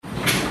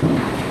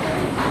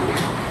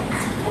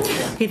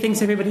Okay,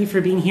 thanks everybody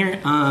for being here.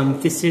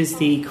 This is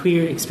the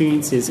Queer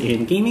Experiences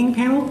in Gaming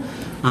panel.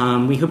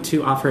 We hope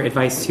to offer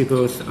advice to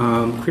both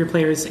queer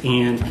players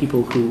and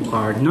people who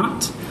are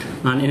not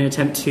in an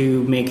attempt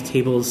to make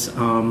tables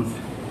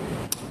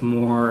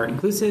more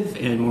inclusive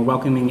and more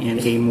welcoming and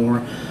a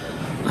more,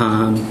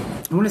 I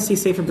want to say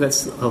safer, but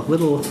that's a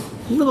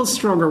little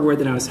stronger word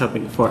than I was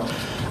hoping for.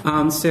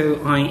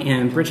 So I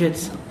am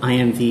Bridget. I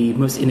am the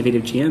most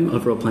innovative GM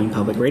of Role Playing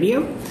Public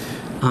Radio.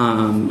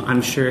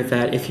 I'm sure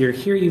that if you're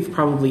here, you've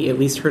probably at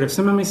least heard of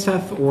some of my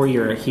stuff, or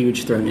you're a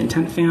huge Thrilling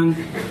Intent fan.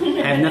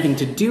 I have nothing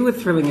to do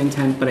with Thrilling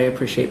Intent, but I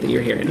appreciate that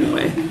you're here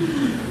anyway.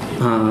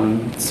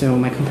 So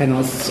my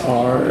co-panelists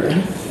are...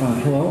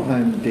 Hello,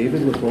 I'm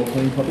David with Role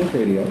Playing Public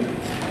Radio.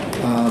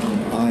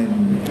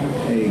 I'm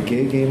a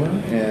gay gamer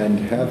and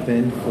have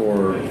been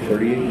for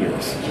 38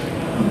 years.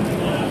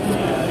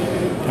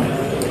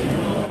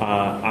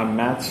 I'm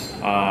Matt.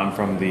 I'm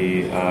from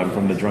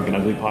the Drunken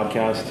Ugly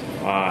podcast.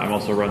 I'm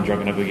also run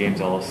Drunken Ugly Games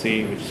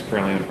LLC, which is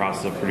currently in the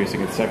process of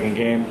producing its second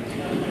game.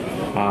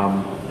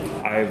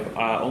 I've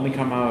only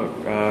come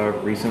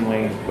out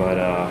recently,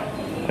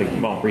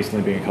 but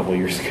recently being a couple of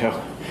years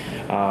ago.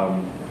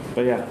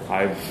 But yeah,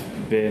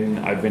 I've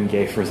been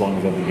gay for as long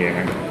as I've been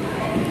gaming.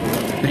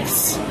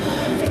 Nice.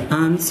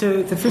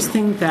 So the first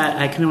thing that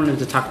I kind of wanted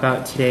to talk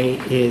about today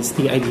is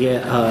the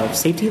idea of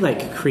safety,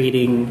 like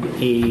creating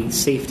a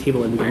safe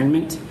table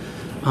environment,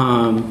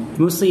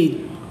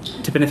 mostly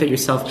to benefit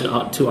yourself,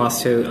 but to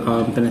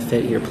also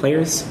benefit your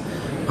players.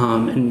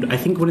 And I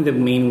think one of the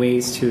main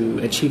ways to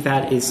achieve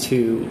that is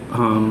to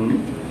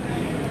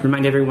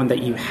remind everyone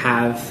that you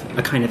have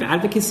a kind of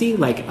advocacy.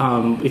 Like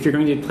if you're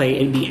going to play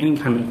any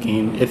kind of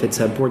game, if it's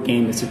a board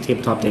game, it's a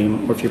tabletop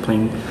game, or if you're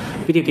playing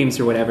video games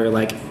or whatever,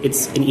 like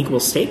it's an equal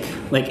stake.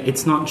 Like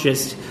it's not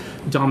just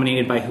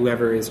dominated by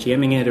whoever is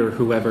GMing it or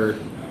whoever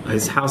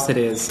whose house it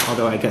is.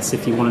 Although I guess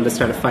if you wanted to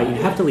start a fight, you'd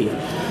have to leave.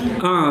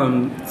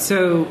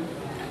 So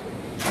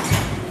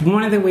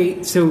one of the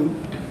ways,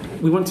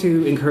 we want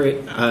to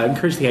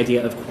encourage the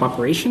idea of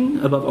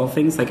cooperation above all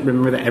things. Like,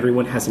 remember that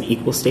everyone has an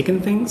equal stake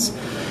in things,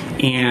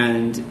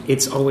 and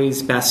it's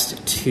always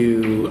best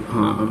to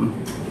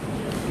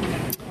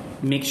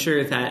make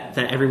sure that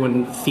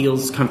everyone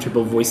feels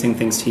comfortable voicing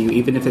things to you,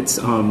 even if it's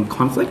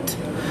conflict.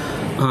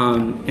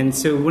 And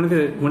so one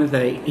of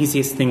the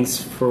easiest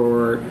things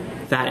for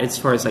that, as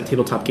far as like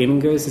tabletop gaming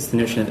goes, is the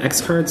notion of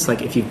X cards.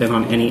 Like if you've been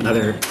on any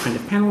other kind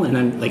of panel, and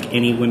I'm like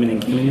any women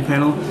in gaming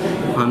panel,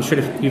 I'm sure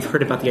you've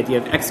heard about the idea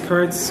of X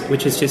cards,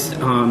 which is just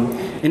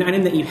an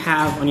item that you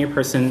have on your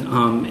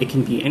person. It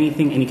can be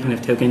anything, any kind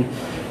of token,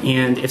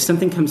 and if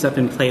something comes up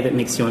in play that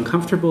makes you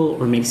uncomfortable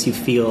or makes you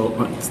feel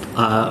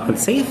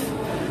unsafe,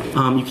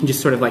 you can just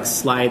sort of like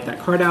slide that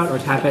card out or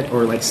tap it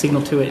or like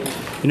signal to it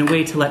in a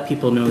way to let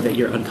people know that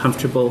you're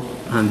uncomfortable,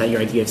 that your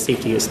idea of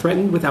safety is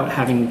threatened, without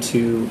having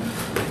to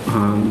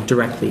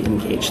directly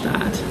engage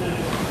that.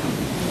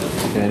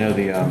 Yeah, I know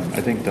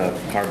I think the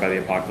Powered by the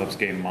Apocalypse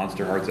game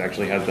Monster Hearts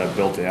actually has that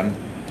built in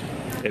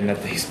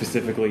that they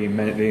specifically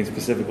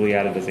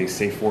added as a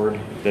safe word,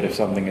 that if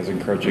something is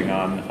encroaching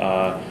on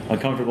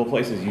uncomfortable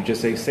places, you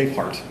just say safe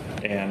heart,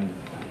 and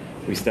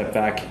we step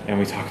back and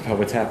we talk about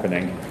what's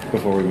happening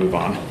before we move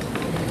on.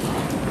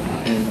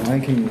 And I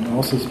can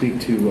also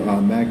speak to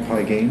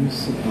Magpie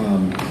Games.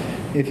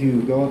 If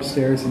you go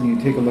upstairs and you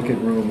take a look at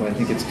room, I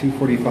think it's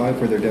 245,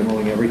 where they're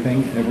demoing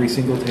everything. Every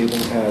single table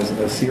has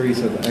a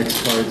series of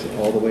X cards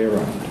all the way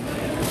around.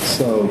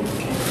 So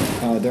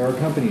there are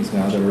companies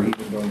now that are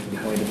even going to the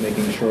point of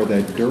making sure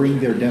that during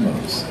their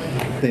demos,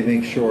 they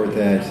make sure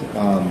that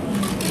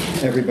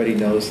everybody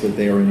knows that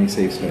they are in a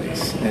safe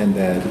space, and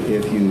that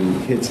if you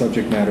hit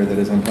subject matter that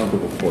is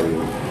uncomfortable for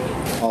you,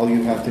 all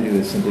you have to do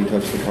is simply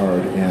touch the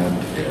card, and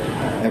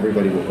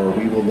everybody will, or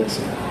we will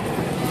listen.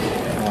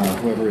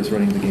 Whoever is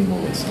running the game will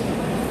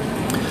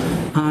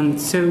listen.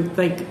 So,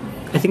 like,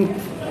 I think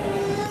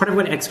part of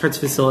what X cards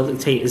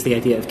facilitate is the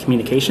idea of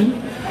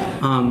communication.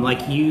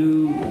 Like,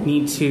 you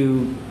need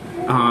to,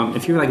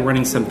 if you're like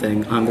running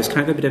something, there's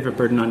kind of a bit of a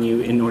burden on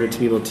you in order to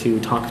be able to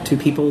talk to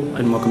people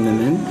and welcome them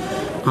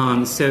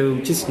in. So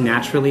just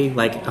naturally,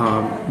 like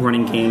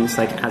running games,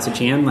 like as a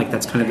GM, like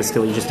that's kind of a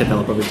skill you just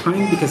develop over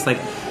time, because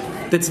like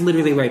that's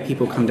literally why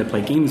people come to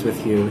play games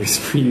with you, is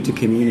for you to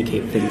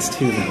communicate things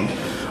to them.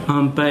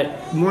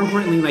 But more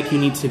importantly, like you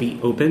need to be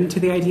open to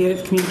the idea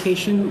of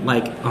communication.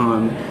 Like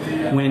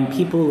when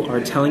people are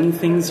telling you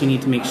things, you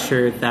need to make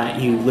sure that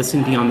you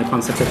listen beyond the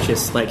concept of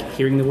just like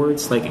hearing the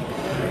words. Like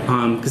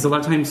because a lot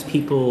of times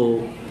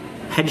people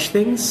hedge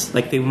things,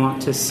 like they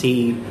want to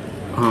see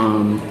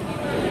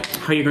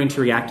how you're going to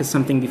react to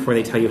something before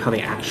they tell you how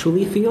they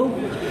actually feel.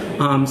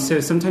 So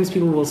sometimes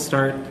people will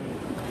start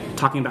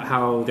talking about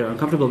how they're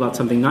uncomfortable about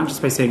something, not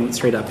just by saying it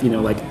straight up,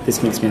 like,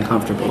 this makes me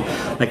uncomfortable.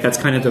 Like, that's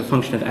kind of the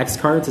function of X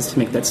cards, is to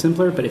make that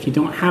simpler. But if you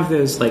don't have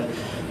those, like,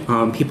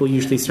 people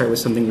usually start with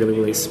something really,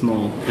 really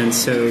small. And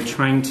so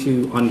trying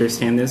to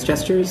understand those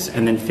gestures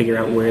and then figure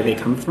out where they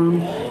come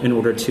from in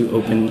order to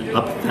open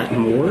up that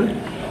more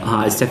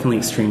is definitely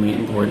extremely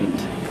important.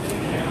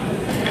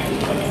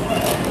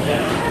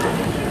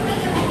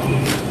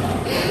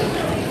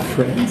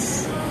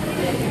 friends.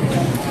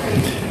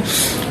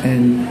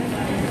 And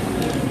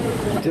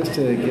just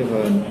to give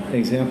an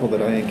example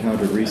that I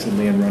encountered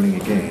recently in running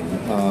a game,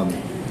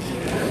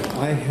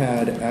 I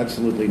had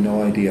absolutely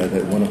no idea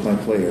that one of my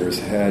players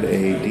had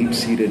a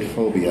deep-seated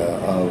phobia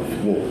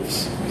of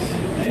wolves.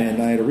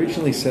 And I had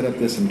originally set up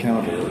this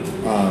encounter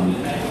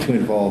to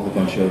involve a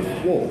bunch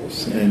of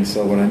wolves. And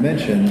so when I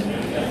mentioned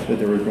that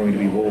there were going to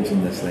be wolves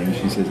in this thing,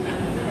 she said,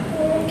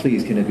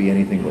 please, can it be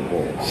anything but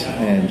wolves?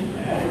 And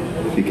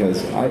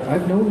because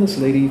I've known this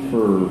lady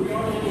for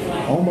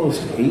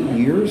almost 8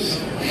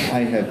 years, I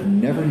have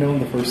never known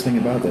the first thing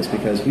about this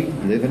because we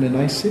live in a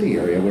nice city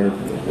area where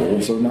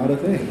wolves are not a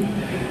thing.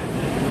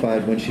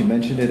 But when she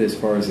mentioned it as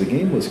far as the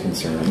game was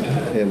concerned,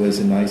 it was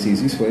a nice,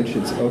 easy switch.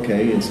 It's,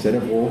 okay, instead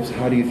of wolves,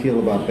 how do you feel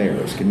about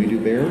bears? Can we do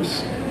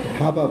bears?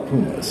 How about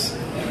pumas?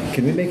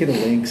 Can we make it a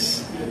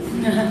lynx?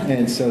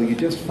 And so you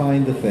just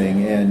find the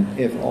thing, and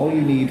if all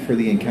you need for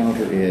the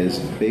encounter is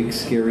big,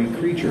 scary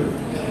creature,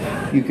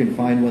 you can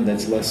find one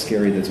that's less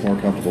scary, that's more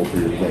comfortable for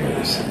your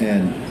players.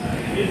 And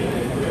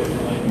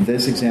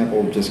this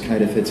example just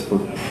kind of fits for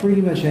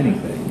pretty much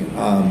anything.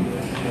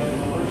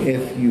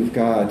 If you've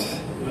got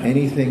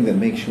anything that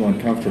makes you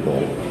uncomfortable,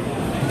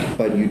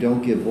 but you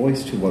don't give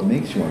voice to what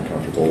makes you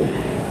uncomfortable,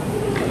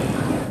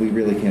 we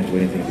really can't do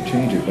anything to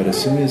change it. But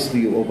as soon as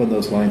you open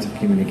those lines of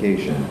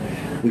communication,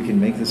 we can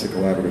make this a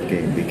collaborative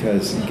game,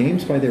 because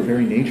games by their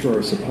very nature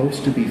are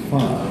supposed to be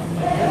fun.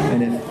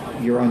 And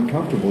if you're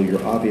uncomfortable,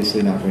 you're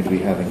obviously not going to be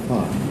having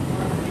fun.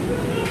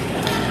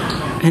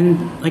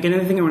 And like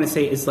another thing I want to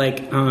say is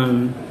like,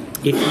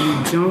 if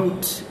you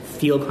don't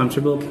feel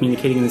comfortable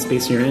communicating in the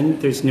space you're in,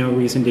 there's no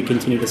reason to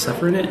continue to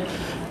suffer in it.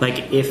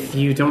 Like if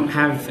you don't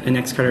have an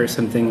X card or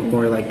something,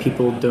 or like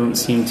people don't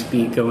seem to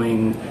be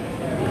going,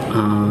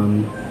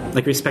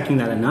 like respecting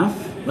that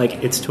enough,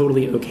 like it's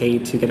totally okay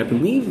to get up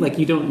and leave. Like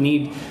you don't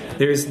need,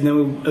 there's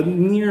no a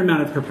mere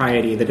amount of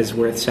propriety that is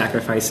worth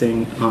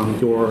sacrificing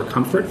your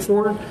comfort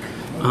for.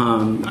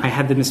 I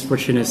had the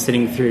misfortune of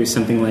sitting through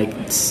something like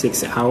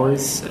 6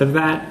 hours of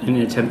that in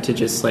an attempt to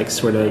just like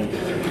sort of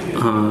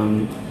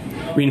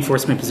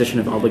reinforce my position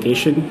of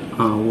obligation,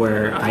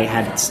 where I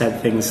had said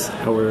things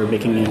that were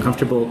making me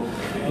uncomfortable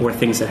or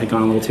things that had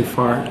gone a little too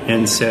far.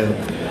 And so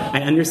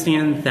I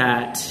understand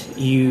that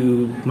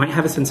you might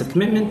have a sense of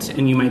commitment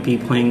and you might be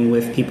playing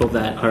with people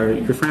that are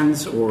your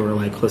friends or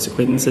like close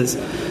acquaintances.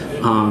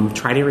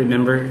 Try to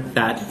remember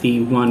that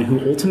the one who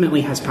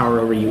ultimately has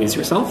power over you is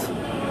yourself.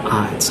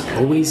 It's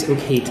always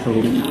okay to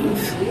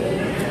leave.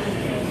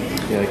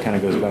 Yeah, it kind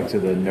of goes back to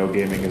the no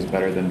gaming is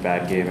better than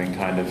bad gaming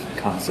kind of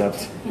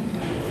concept.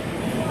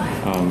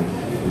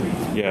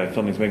 Yeah, if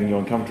something's making you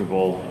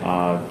uncomfortable,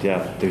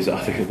 there's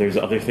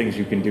other things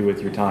you can do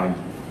with your time.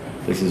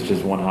 This is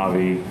just one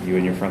hobby. You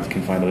and your friends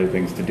can find other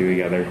things to do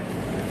together.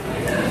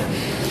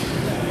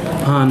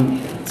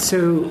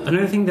 So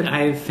another thing that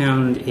I've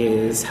found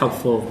is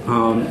helpful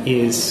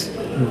is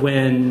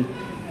when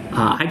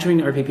I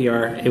joined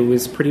RPPR, it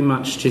was pretty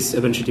much just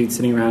a bunch of dudes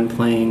sitting around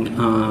playing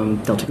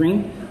Delta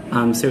Green.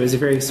 So it was a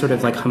very sort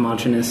of like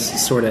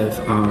homogenous sort of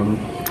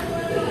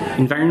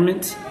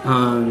environment.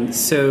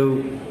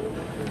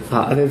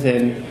 Other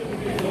than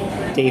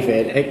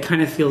David, it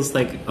kind of feels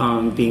like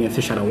being a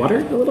fish out of water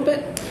a little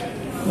bit.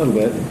 A little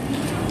bit.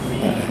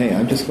 Hey,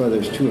 I'm just glad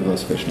there's 2 of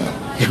those fish now.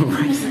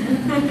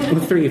 Right.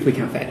 Well, 3 if we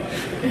count Faye.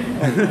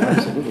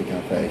 Absolutely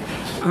count Faye.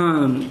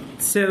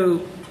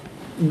 So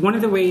one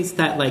of the ways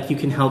that like you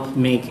can help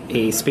make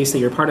a space that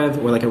you're a part of,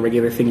 or like a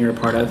regular thing you're a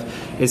part of,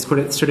 is sort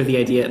of the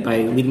idea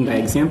by leading by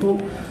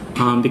example.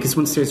 Because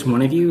once there's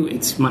one of you,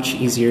 it's much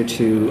easier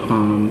to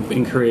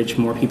encourage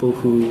more people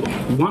who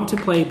want to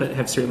play but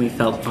have certainly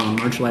felt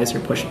marginalized or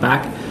pushed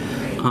back.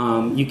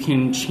 You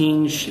can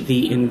change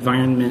the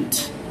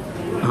environment,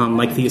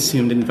 like the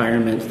assumed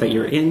environment that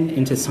you're in,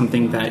 into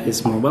something that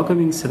is more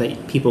welcoming so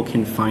that people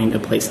can find a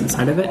place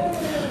inside of it.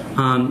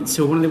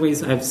 So one of the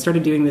ways I've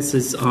started doing this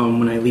is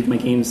when I lead my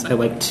games, I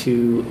like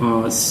to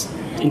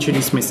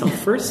introduce myself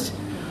first,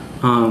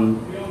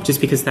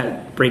 just because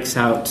that breaks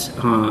out...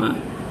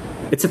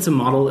 it sets a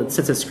model, it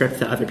sets a script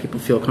that other people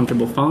feel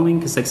comfortable following,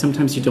 because like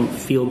sometimes you don't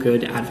feel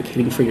good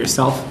advocating for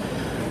yourself.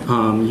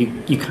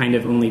 You kind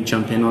of only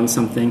jump in on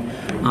something.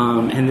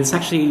 And this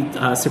actually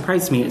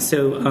surprised me.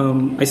 So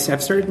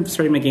I've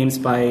started my games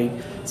by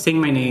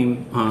saying my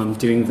name,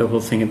 doing the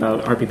whole thing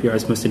about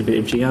RPPR's most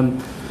innovative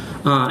GM,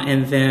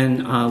 and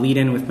then lead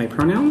in with my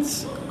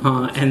pronouns.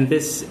 And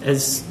this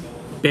has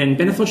been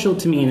beneficial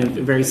to me in a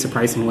very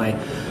surprising way,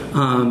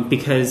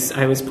 because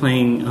I was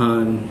playing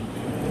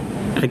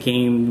a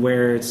game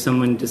where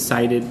someone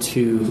decided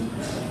to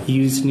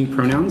use new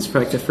pronouns for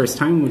like the first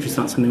time, which is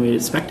not something we had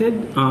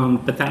expected.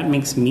 But that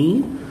makes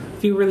me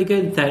feel really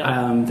good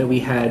that we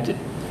had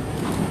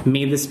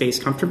made the space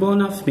comfortable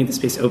enough, made the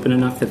space open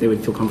enough that they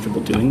would feel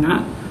comfortable doing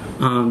that.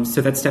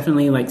 So that's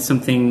definitely like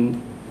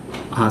something,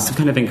 some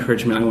kind of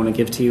encouragement I want to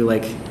give to you.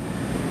 Like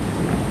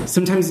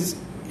sometimes,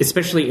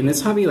 especially in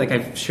this hobby, like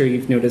I'm sure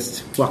you've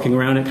noticed walking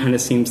around, it kind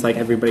of seems like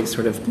everybody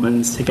sort of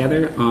blends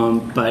together,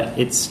 but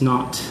it's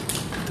not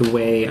the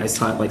way I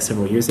saw it like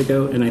several years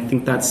ago, and I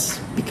think that's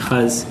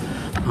because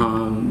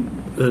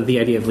the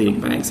idea of leading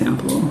by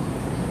example.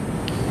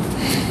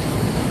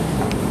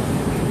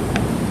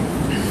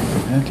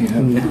 Matt, do you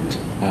have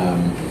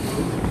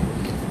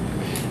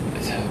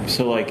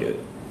So like,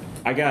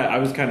 I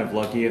was kind of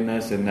lucky in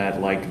this, in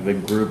that like the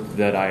group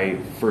that I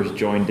first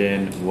joined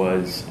in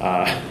was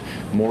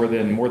more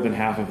than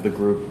half of the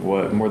group.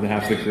 More than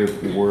half the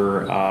group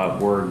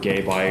were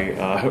gay by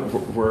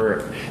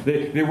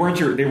they weren't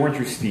your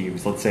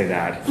Steves. Let's say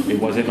that it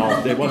wasn't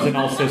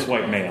all cis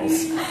white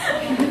males.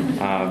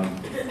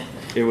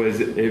 It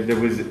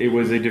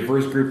was a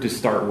diverse group to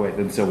start with,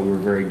 and so we were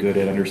very good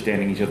at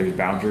understanding each other's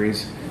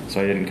boundaries. So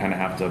I didn't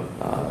have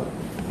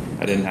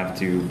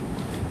to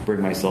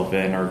bring myself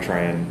in or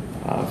try and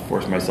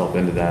force myself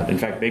into that. In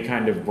fact, they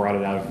kind of brought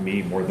it out of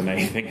me more than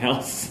anything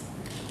else.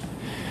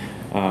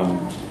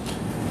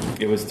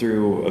 It was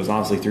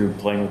honestly through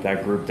playing with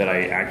that group that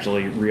I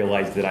actually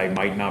realized that I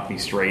might not be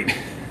straight,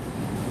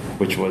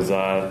 which was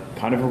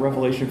kind of a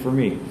revelation for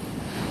me.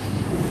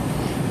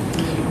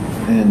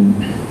 And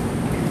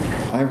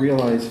I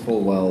realize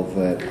full well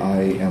that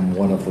I am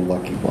one of the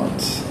lucky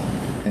ones.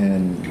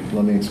 And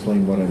let me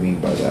explain what I mean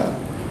by that.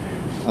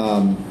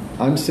 I'm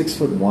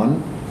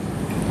 6'1".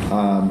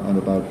 I'm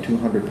about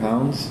 200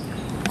 pounds.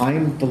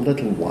 I'm the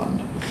little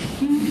one.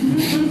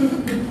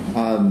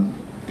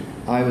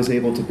 I was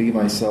able to be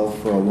myself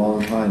for a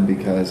long time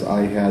because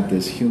I had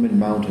this human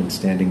mountain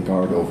standing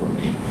guard over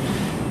me.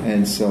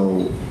 And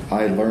so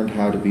I learned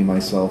how to be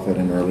myself at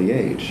an early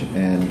age.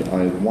 And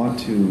I want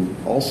to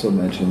also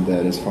mention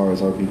that as far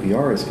as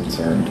RPPR is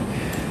concerned,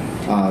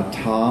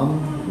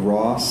 Tom,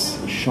 Ross,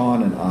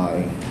 Sean, and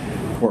I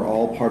were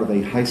all part of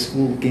a high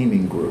school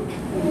gaming group.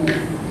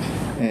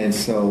 And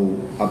so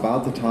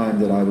about the time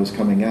that I was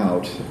coming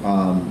out,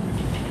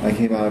 I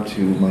came out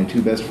to my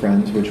two best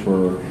friends, which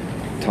were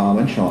Tom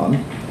and Sean.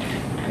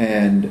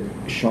 And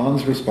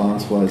Sean's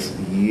response was,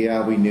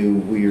 yeah, we knew.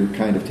 We were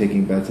kind of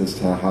taking bets as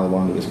to how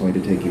long it was going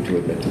to take you to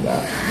admit to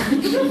that.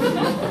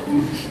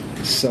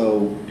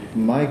 So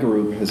my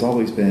group has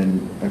always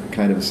been a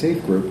kind of a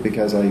safe group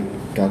because I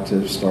got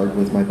to start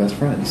with my best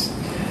friends.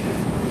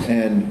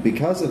 And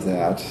because of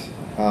that,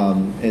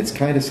 it's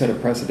kind of set a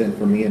precedent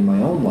for me in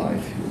my own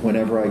life.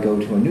 Whenever I go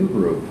to a new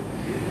group,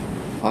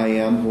 I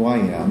am who I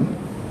am.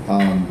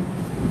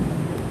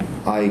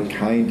 I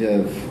kind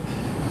of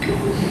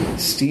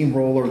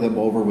steamroller them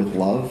over with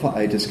love.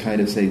 I just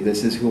kind of say,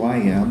 this is who I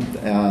am.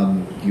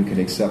 You can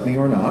accept me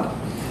or not.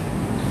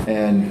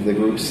 And the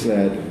groups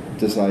that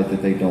decide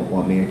that they don't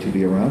want me to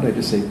be around, I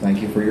just say,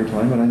 thank you for your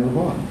time, and I move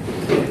on.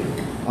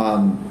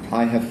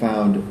 I have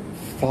found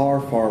far,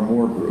 far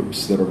more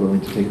groups that are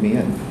willing to take me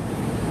in.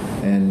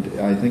 And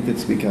I think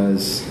it's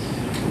because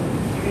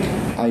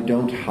I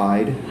don't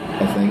hide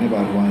a thing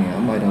about who I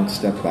am. I don't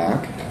step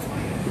back.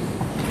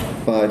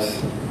 But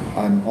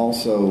I'm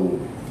also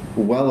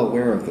well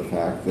aware of the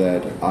fact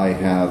that I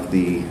have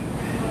the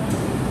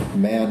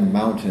man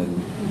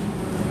mountain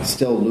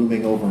still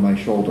looming over my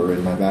shoulder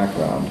in my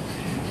background.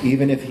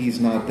 Even if he's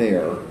not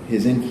there,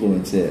 his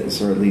influence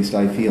is, or at least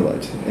I feel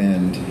it.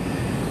 And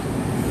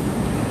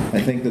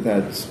I think that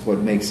that's what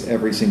makes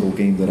every single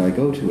game that I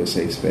go to a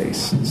safe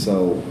space.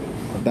 So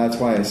that's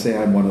why I say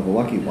I'm one of the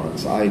lucky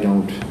ones. I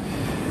don't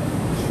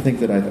think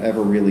that I've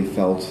ever really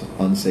felt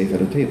unsafe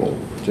at a table,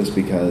 just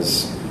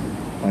because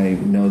I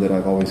know that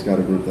I've always got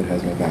a group that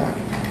has my back.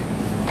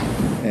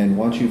 And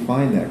once you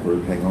find that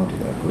group, hang on to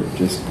that group.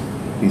 Just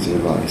piece of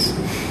advice.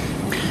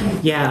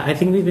 Yeah, I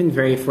think we've been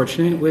very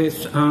fortunate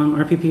with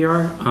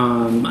RPPR.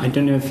 I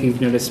don't know if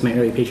you've noticed my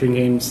early Patreon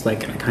games,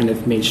 like I kind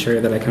of made sure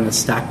that I kind of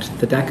stacked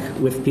the deck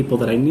with people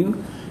that I knew.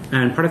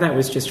 And part of that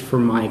was just for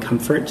my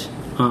comfort.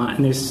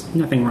 And there's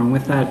nothing wrong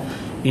with that.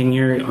 In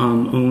your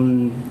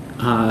own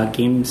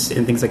games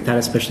and things like that,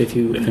 especially if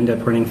you end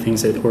up running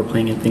things or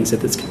playing in things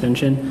at this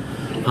convention,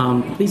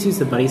 please use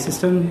the buddy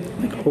system.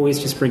 Like, always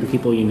just bring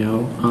people you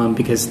know,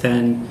 because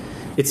then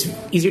it's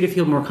easier to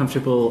feel more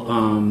comfortable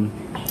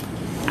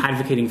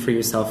advocating for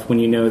yourself when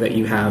you know that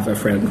you have a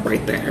friend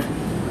right there.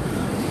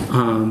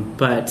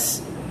 But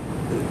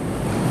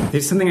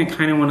there's something I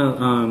kind of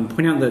want to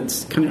point out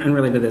that's kind of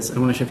unrelated to this. I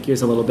want to shift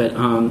gears a little bit.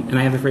 And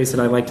I have a phrase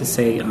that I like to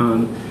say,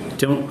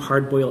 don't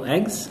hard-boil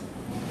eggs.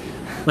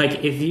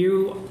 Like, if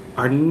you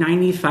are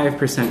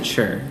 95%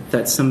 sure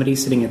that somebody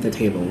sitting at the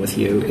table with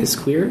you is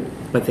queer,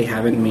 but they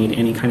haven't made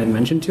any kind of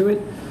mention to it,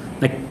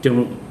 like,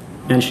 don't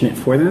mention it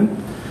for them.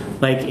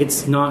 Like,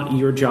 it's not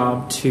your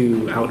job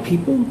to out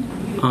people.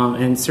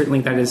 And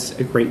certainly that is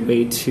a great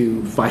way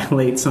to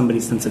violate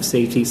somebody's sense of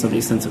safety,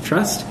 somebody's sense of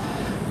trust.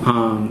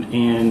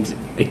 And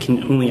it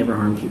can only ever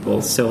harm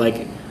people. So,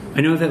 like, I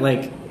know that,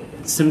 like,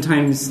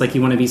 sometimes, like,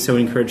 you want to be so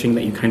encouraging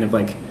that you kind of,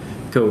 like,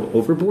 go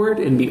overboard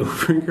and be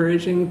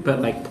over-encouraging,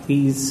 but, like,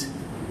 please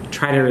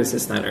try to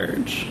resist that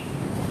urge.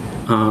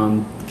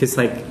 Because,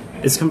 like,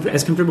 as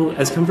comfortable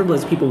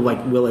as people,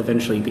 like, will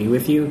eventually be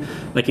with you,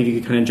 like, if you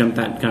could kind of jump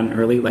that gun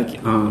early, like,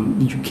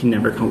 you can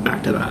never come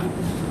back to that.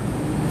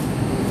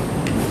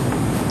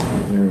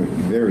 Very,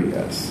 very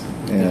yes.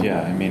 And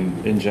yeah, I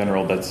mean, in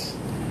general, that's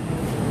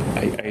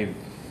I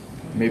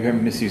maybe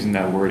I'm misusing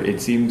that word.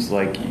 It seems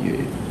like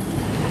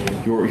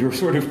you're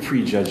sort of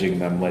prejudging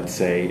them. Let's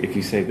say if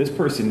you say this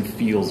person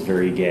feels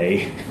very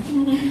gay,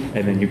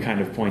 and then you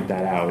kind of point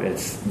that out,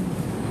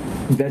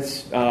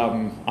 that's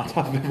on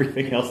top of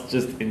everything else.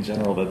 Just in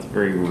general, that's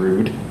very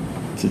rude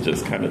to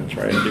just kind of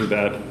try and do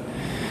that.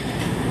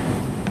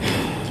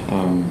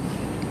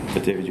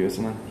 But David, you have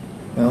something?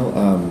 Well,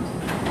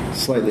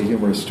 slightly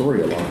humorous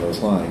story along those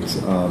lines.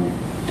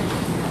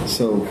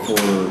 So for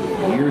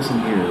years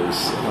and years,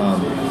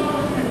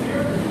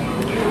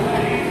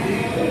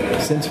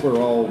 since we're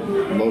all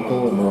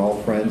local and we're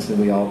all friends and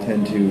we all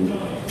tend to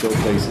go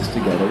places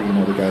together,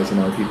 the guys in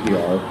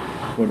RPPR,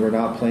 when we're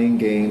not playing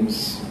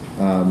games,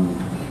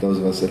 those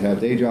of us that have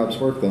day jobs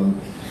work them,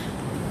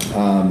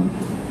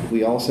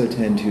 we also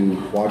tend to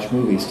watch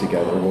movies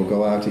together. We'll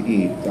go out to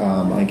eat.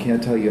 I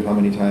can't tell you how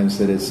many times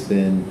that it's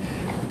been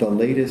the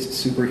latest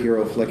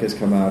superhero flick has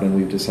come out and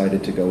we've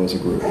decided to go as a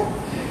group.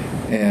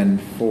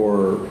 And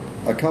for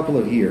a couple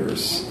of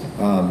years,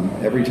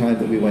 every time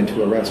that we went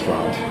to a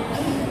restaurant,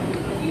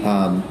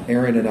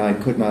 Aaron and I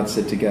could not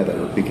sit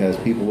together because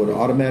people would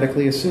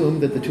automatically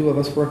assume that the two of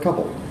us were a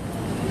couple.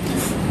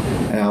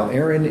 Now,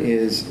 Aaron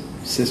is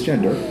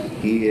cisgender.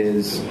 He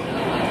is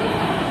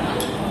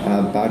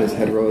about as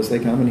hetero as they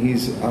come, and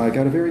he's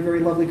got a very,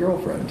 very lovely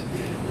girlfriend.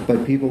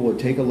 But people would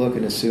take a look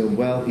and assume,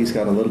 well, he's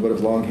got a little bit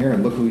of long hair,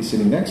 and look who he's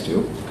sitting next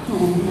to.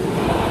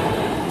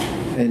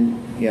 And,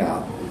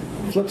 yeah,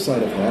 flip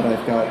side of that,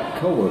 I've got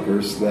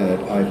coworkers that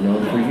I've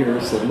known for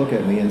years that look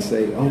at me and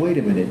say, oh, wait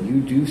a minute,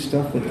 you do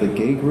stuff with the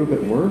gay group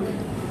at work?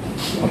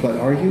 But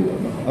are you?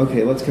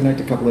 Okay, let's connect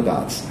a couple of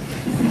dots.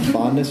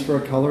 Fondness for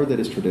a color that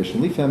is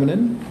traditionally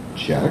feminine,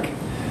 check.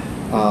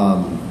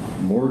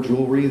 More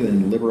jewelry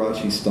than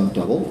Liberace's stunt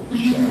double,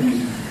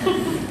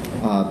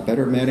 check.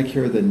 Better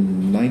manicure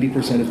than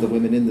 90% of the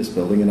women in this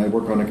building, and I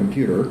work on a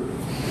computer.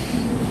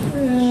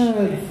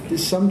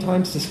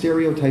 Sometimes the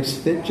stereotypes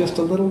fit just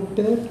a little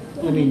bit.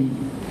 I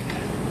mean,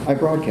 I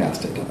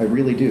broadcast it. I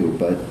really do,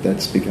 but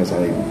that's because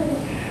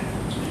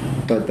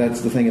But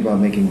that's the thing about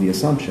making the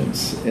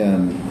assumptions.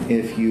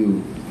 If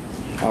you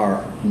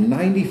are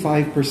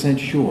 95%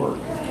 sure,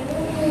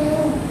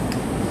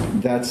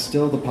 that's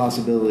still the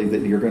possibility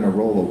that you're going to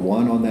roll a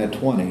 1 on that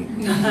 20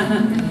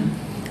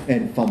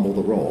 and fumble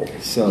the roll.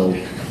 So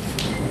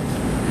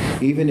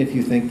even if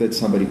you think that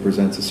somebody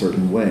presents a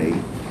certain way,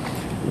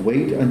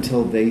 wait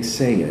until they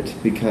say it,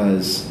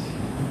 because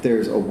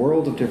there's a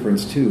world of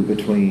difference, too,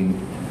 between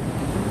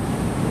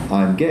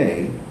I'm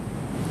gay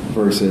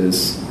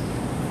versus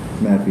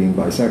Matt being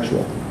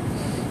bisexual.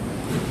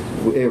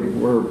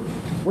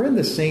 We're in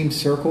the same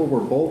circle. We're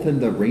both in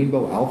the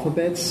rainbow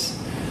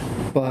alphabets,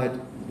 but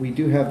we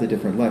do have the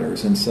different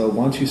letters. And so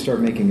once you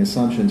start making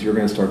assumptions, you're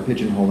going to start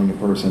pigeonholing a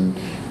person,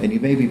 and you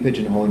may be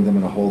pigeonholing them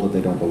in a hole that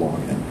they don't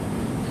belong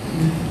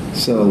in.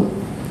 So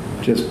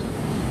just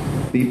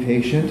be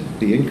patient,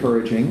 be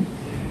encouraging,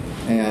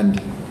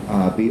 and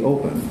be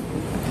open.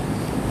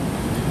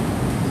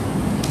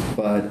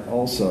 But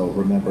also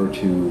remember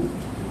to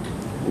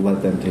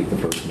let them take the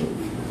first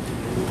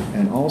move.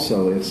 And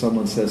also, if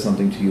someone says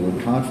something to you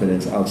in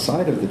confidence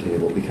outside of the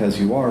table, because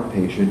you are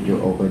patient,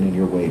 you're open, and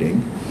you're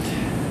waiting,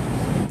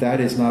 that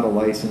is not a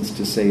license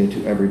to say it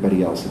to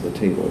everybody else at the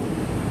table.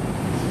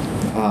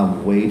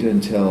 Wait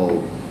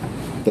until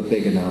the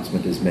big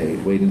announcement is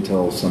made. Wait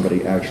until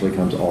somebody actually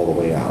comes all the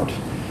way out.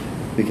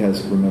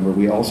 Because remember,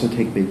 we also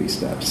take baby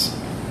steps.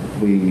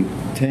 We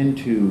tend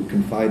to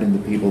confide in the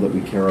people that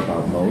we care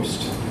about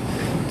most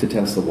to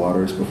test the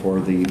waters before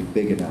the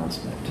big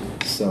announcement.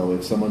 So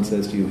if someone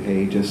says to you,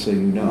 hey, just so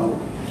you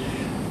know,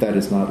 that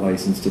is not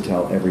licensed to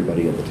tell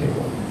everybody at the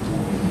table.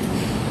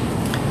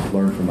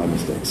 Learn from my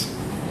mistakes.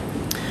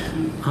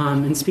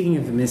 And speaking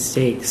of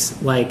mistakes,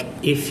 like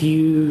if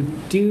you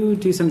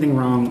do something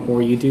wrong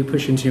or you do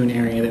push into an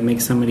area that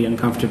makes somebody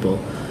uncomfortable,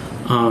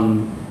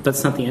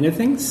 that's not the end of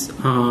things.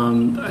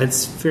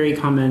 It's very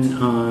common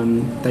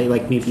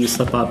that maybe you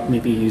slip up,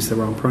 maybe you use the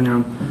wrong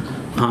pronoun.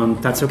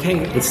 That's okay.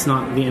 It's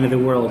not the end of the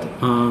world.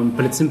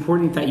 But it's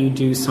important that you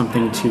do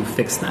something to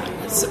fix that.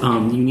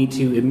 You need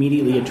to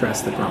immediately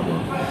address the problem.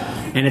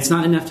 And it's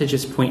not enough to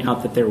just point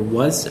out that there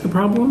was a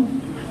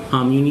problem.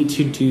 You need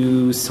to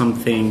do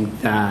something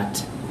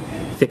that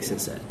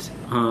fixes it.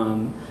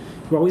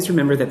 You always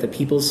remember that the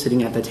people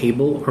sitting at the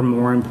table are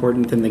more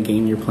important than the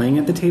game you're playing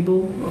at the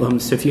table.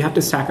 So if you have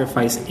to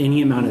sacrifice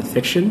any amount of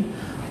fiction,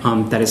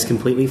 that is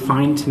completely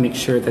fine to make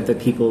sure that the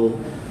people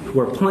who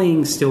are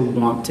playing still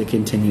want to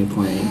continue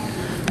playing.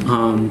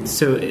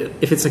 So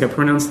if it's like a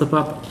pronoun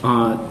slip-up,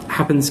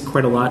 happens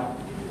quite a lot.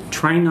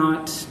 Try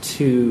not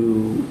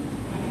to...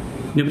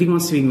 Nobody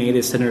wants to be made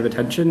the center of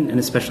attention, and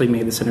especially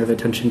made the center of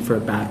attention for a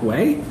bad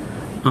way.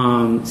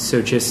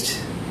 So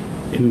just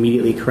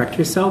immediately correct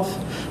yourself.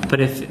 But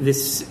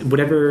if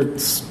whatever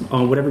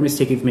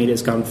mistake you've made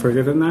has gone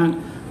further than that,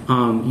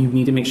 you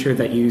need to make sure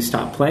that you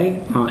stop play,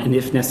 and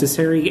if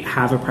necessary,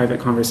 have a private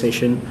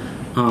conversation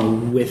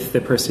with the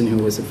person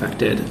who was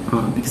affected.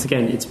 Because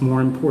again, it's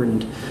more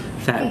important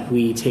that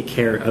we take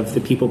care of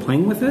the people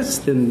playing with us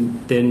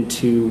than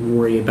to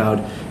worry about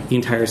the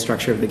entire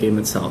structure of the game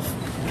itself.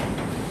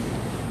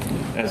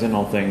 As in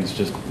all things,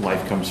 just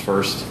life comes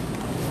first.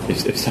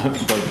 If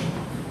something like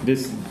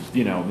this,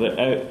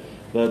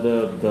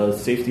 the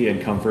safety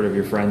and comfort of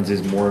your friends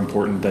is more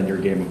important than your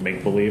game of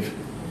make-believe.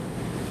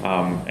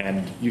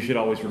 And you should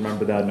always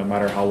remember that no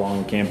matter how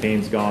long the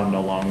campaign's gone,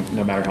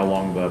 no matter how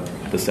long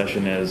the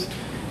session is.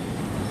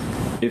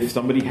 If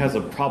somebody has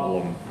a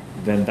problem,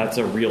 then that's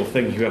a real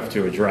thing you have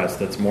to address.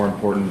 That's more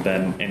important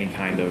than any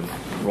kind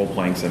of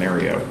role-playing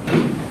scenario.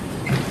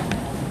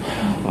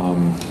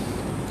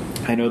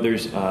 I know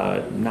there's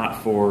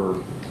not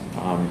for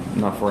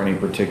any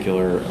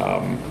particular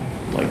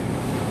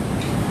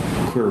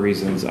queer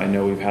reasons. I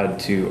know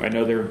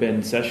there have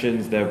been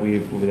sessions that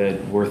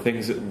were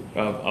things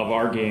of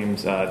our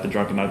games at the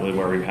Drunken Ugly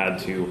where we've had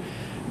to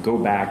go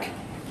back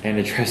and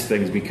address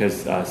things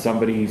because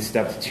somebody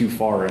stepped too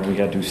far and we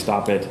had to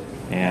stop it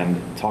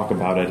and talk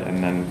about it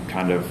and then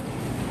kind of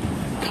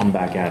come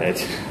back at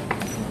it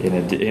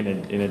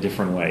in a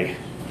different way.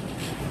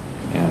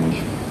 And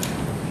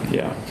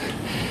yeah,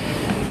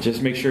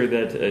 just make sure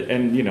that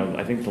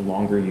I think the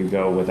longer you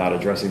go without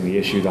addressing the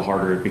issue, the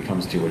harder it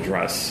becomes to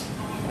address.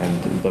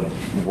 And the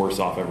worse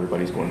off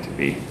everybody's going to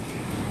be.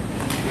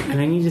 And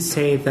I need to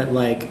say that,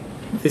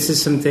 this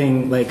is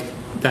something,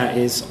 that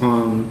is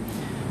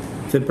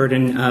the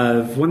burden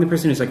of, one, the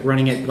person who's,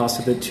 running it, but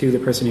also, the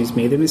person who's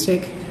made the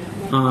mistake.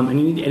 And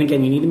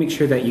again, you need to make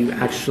sure that you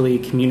actually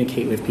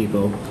communicate with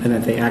people and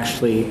that they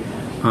actually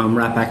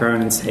wrap back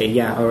around and say,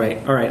 yeah, all right,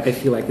 I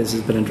feel like this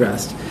has been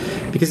addressed.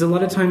 Because a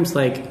lot of times,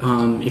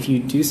 if you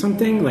do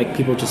something,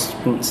 people just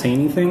won't say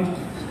anything.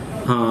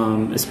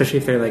 Especially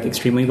if they're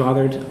extremely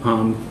bothered,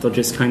 they'll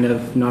just kind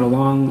of nod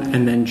along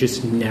and then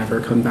just never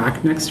come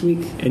back next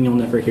week, and you'll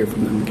never hear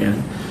from them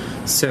again.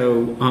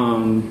 So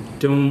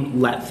don't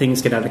let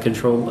things get out of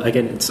control.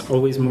 Again, it's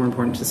always more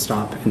important to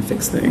stop and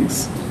fix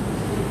things.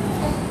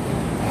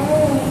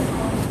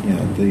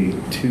 Yeah, the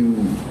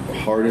two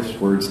hardest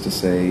words to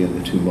say and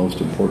the two most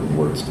important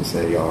words to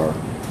say are,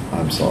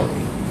 "I'm sorry."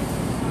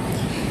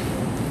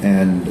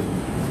 And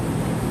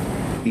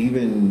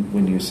even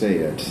when you say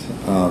it,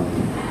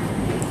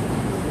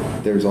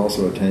 there's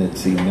also a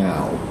tendency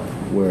now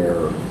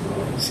where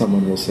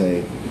someone will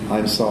say,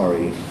 "I'm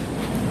sorry,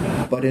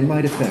 but in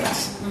my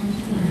defense,"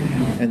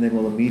 and then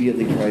will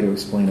immediately try to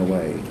explain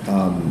away.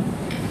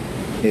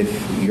 If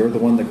you're the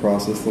one that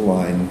crosses the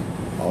line,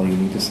 all you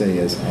need to say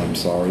is, "I'm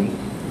sorry,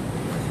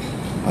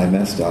 I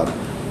messed up,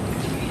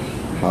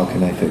 how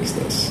can I fix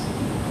this?"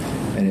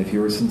 And if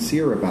you're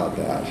sincere about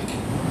that,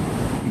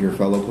 your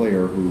fellow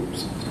player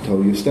whose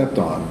toe you stepped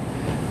on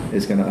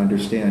is going to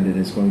understand and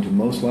is going to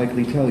most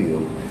likely tell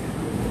you,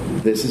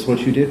 "This is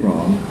what you did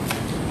wrong.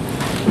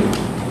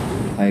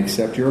 I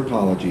accept your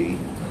apology.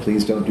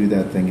 Please don't do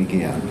that thing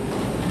again."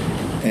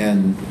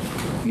 And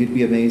you'd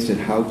be amazed at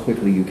how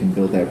quickly you can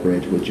build that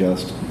bridge with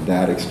just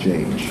that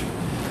exchange.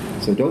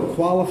 So don't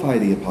qualify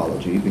the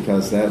apology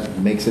because that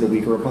makes it a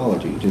weaker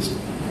apology. Just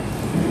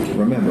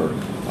remember,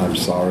 "I'm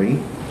sorry.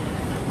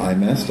 I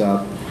messed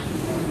up.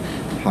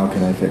 How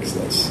can I fix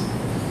this?"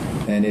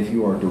 And if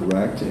you are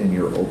direct and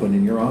you're open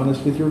and you're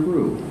honest with your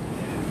group,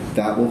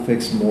 that will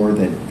fix more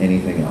than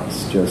anything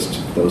else. Just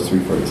those three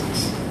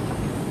phrases.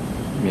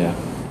 Yeah,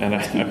 and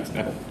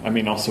I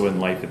mean also in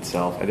life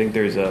itself. I think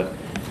there's a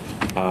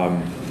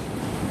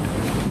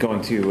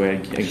going to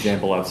an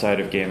example outside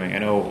of gaming. I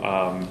know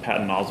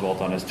Patton Oswalt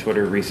on his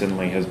Twitter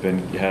recently has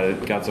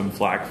got some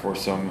flack for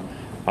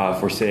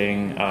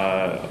saying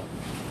a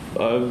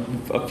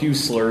few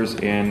slurs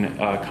in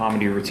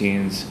comedy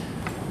routines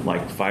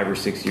 5 or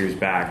 6 years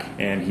back,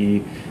 and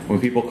when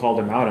people called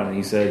him out on it,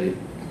 he said,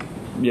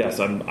 "Yes,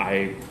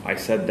 I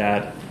said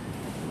that.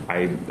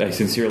 I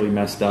sincerely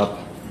messed up.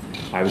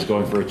 I was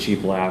going for a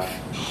cheap laugh.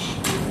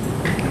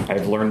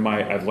 I've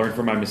learned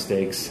from my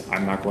mistakes.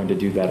 I'm not going to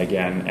do that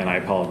again, and I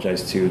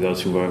apologize to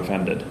those who were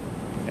offended."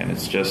 And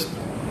it's just,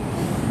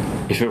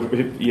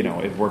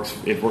 it works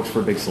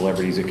for big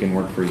celebrities. It can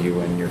work for you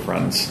and your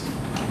friends.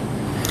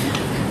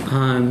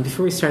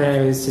 Before we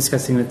started, I was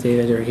discussing with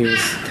David, or he was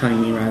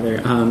telling me rather,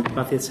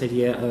 about this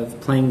idea of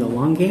playing the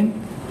long game,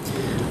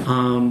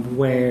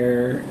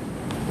 where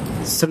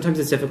sometimes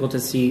it's difficult to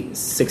see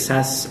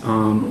success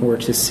or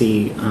to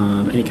see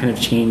any kind of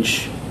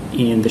change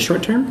in the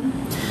short term.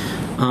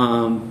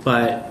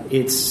 But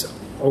it's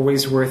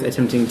always worth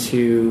attempting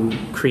to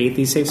create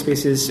these safe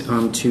spaces,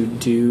 to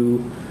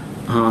do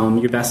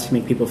your best to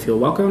make people feel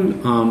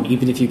welcome,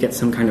 even if you get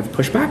some kind of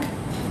pushback.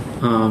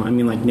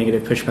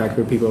 Negative pushback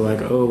where people are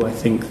like, "Oh, I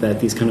think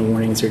that these kind of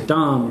warnings are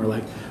dumb," or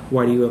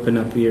 "Why do you open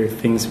up your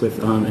things with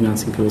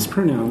announcing people's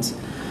pronouns?"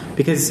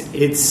 Because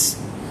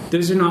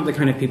those are not the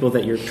kind of people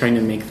that you're trying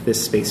to make this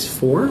space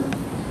for.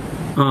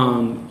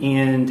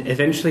 And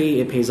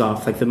eventually it pays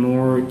off. Like the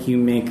more you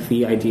make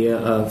the idea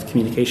of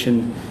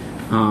communication,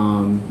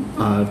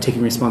 of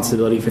taking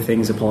responsibility for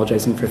things,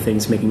 apologizing for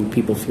things, making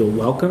people feel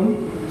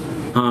welcome,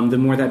 the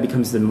more that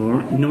becomes the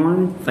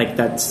norm. Like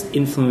that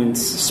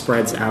influence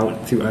spreads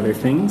out through other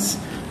things.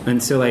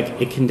 And so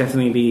like it can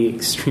definitely be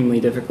extremely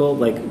difficult,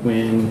 like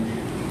when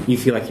you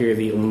feel like you're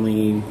the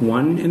only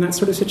one in that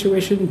sort of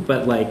situation,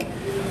 but like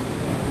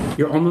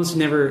you're almost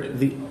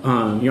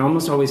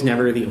always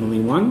never the only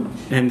one,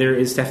 and there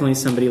is definitely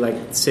somebody like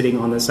sitting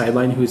on the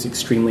sideline who's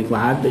extremely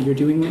glad that you're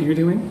doing what you're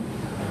doing.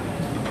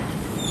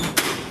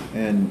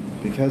 And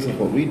because of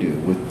what we do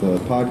with the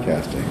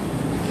podcasting,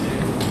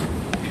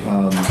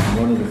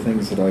 one of the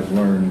things that I've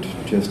learned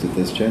just at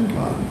this Gen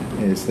Con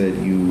is that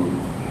you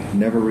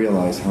never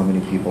realize how many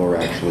people are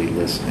actually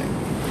listening.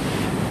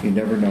 You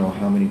never know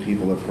how many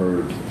people have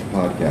heard the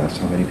podcast,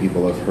 how many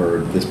people have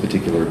heard this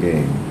particular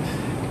game,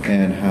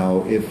 and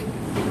how if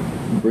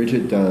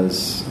Bridget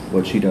does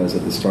what she does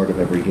at the start of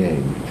every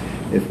game,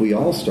 if we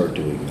all start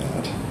doing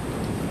that,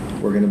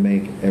 we're going to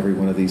make every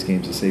one of these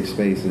games a safe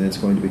space, and it's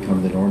going to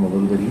become the norm a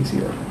little bit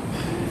easier.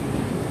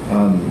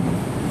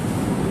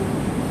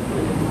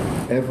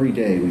 Every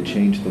day we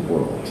change the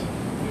world.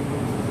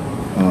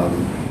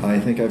 I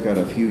think I've got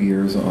a few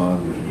years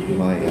on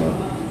my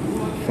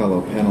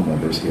fellow panel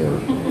members here.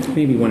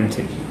 Maybe one or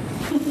two.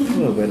 A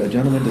little bit. A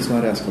gentleman does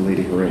not ask a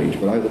lady her age,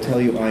 but I will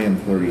tell you I am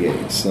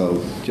 38,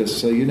 so just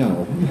so you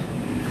know,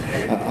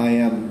 I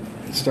am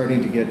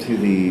starting to get to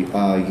the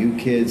you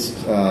kids,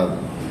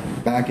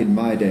 back in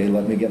my day,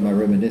 let me get my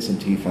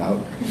reminiscent teeth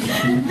out,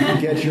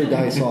 get your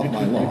dice off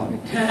my lawn.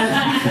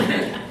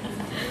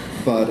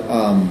 But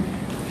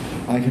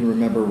I can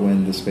remember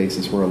when the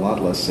spaces were a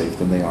lot less safe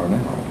than they are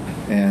now.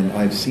 And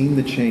I've seen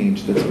the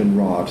change that's been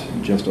wrought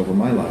just over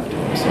my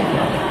lifetime so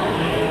far.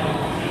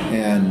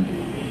 And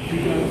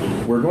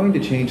we're going to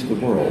change the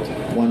world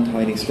one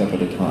tiny step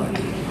at a time.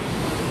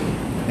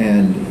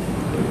 And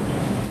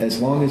as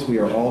long as we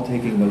are all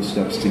taking those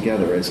steps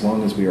together, as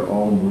long as we are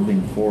all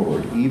moving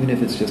forward, even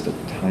if it's just a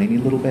tiny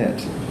little bit,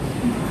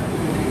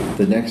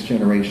 the next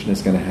generation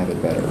is going to have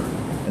it better.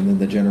 And then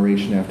the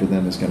generation after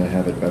them is going to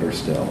have it better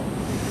still.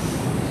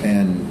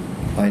 And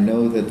I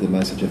know that the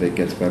message of it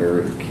gets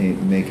better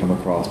may come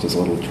across as a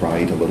little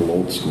trite, a little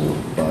old school,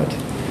 but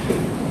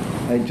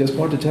I just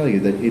want to tell you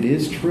that it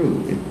is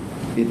true.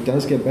 It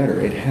does get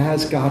better. It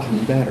has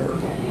gotten better.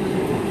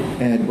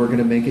 And we're going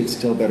to make it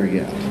still better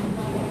yet.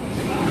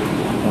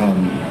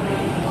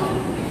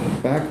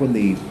 Back when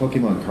the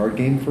Pokemon card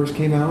game first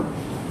came out,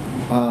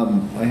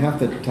 I have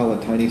to tell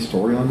a tiny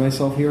story on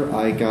myself here.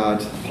 I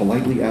got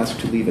politely asked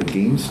to leave a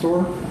game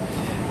store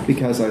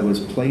because I was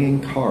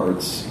playing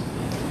cards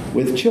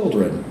with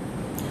children,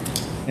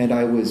 and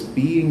I was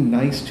being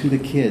nice to the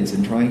kids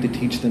and trying to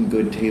teach them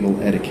good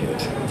table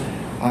etiquette.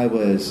 I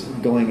was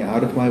going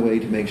out of my way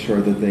to make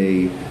sure that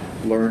they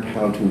learned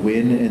how to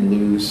win and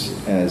lose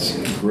as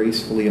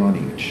gracefully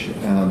on each,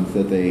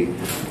 that they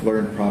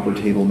learned proper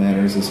table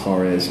manners as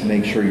far as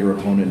make sure your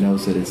opponent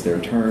knows that it's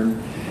their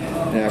turn.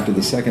 And after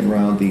the second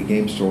round, the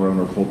game store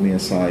owner pulled me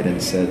aside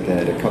and said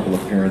that a couple of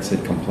parents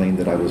had complained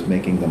that I was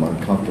making them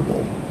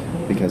uncomfortable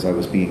because I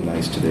was being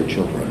nice to their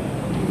children.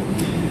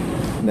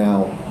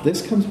 Now,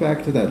 this comes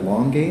back to that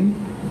long game,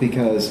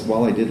 because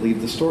while I did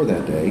leave the store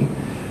that day,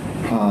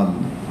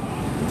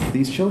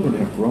 these children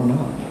have grown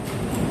up,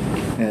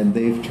 and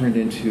they've turned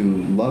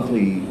into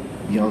lovely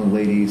young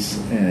ladies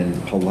and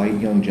polite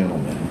young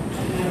gentlemen.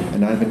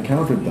 And I've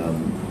encountered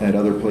them at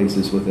other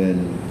places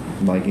within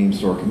my game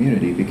store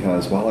community,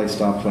 because while I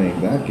stopped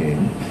playing that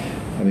game,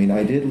 I mean,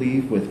 I did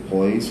leave with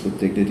poise, with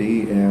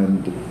dignity,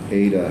 and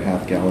ate a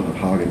half-gallon of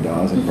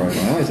Haagen-Dazs and cried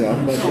my eyes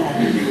out,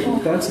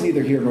 but that's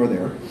neither here nor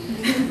there.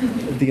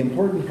 The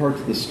important part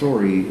to the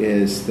story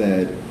is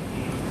that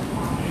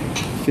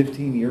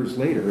 15 years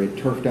later, it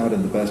turfed out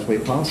in the best way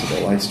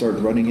possible. I start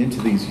running into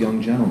these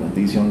young gentlemen,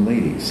 these young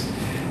ladies,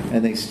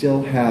 and they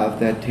still have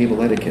that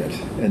table etiquette,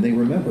 and they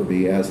remember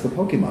me as the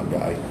Pokemon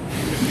guy.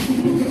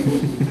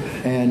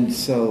 And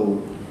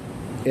so,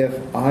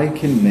 if I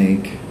can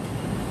make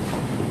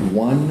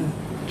one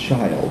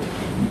child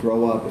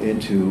grow up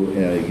into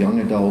a young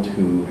adult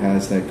who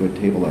has that good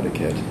table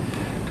etiquette,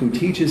 who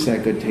teaches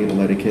that good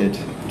table etiquette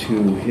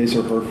to his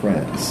or her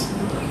friends,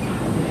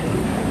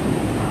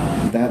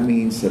 that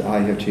means that I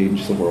have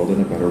changed the world in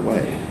a better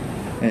way.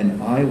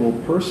 And I will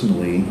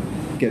personally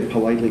get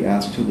politely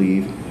asked to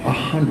leave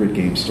 100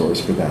 game stores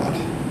for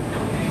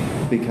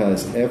that.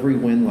 Because every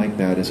win like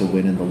that is a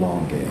win in the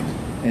long game.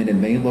 And it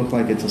may look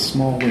like it's a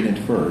small win at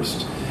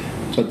first,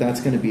 but that's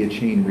going to be a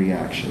chain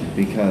reaction,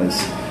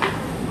 because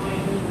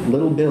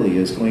little Billy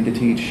is going to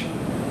teach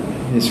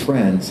his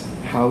friends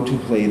how to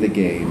play the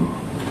game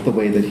the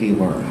way that he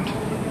learned.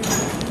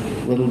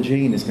 Little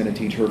Jane is going to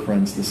teach her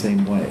friends the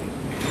same way.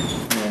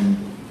 And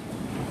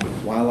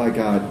while I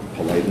got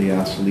politely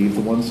asked to leave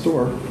the one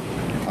store,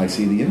 I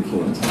see the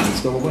influence, and it's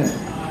still a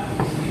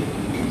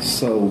win.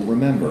 So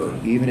remember,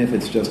 even if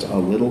it's just a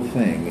little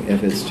thing,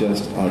 if it's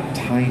just a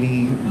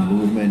tiny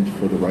movement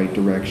for the right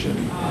direction,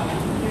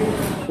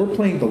 We're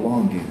playing the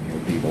long game here,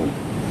 people.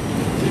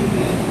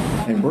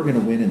 And we're going to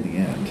win in the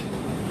end.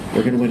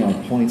 We're going to win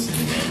on points in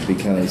the end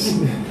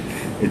because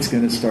it's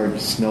going to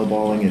start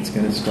snowballing. It's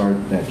going to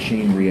start that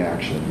chain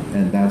reaction.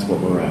 And that's what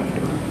we're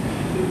after.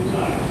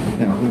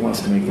 Now, who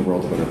wants to make the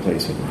world a better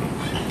place with me?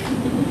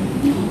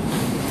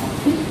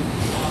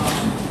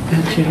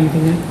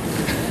 Anything there?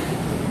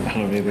 I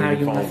don't know, maybe How we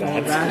you can want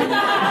follow to follow that.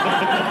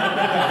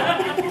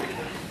 that?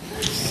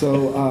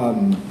 So,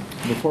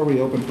 before we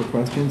open for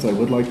questions, I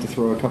would like to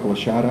throw a couple of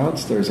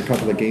shout-outs. There's a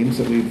couple of games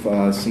that we've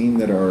seen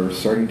that are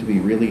starting to be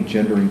really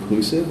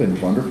gender-inclusive and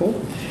wonderful.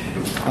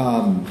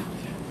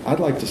 I'd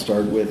like to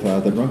start with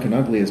The Drunken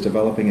Ugly is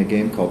developing a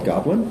game called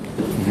Goblin.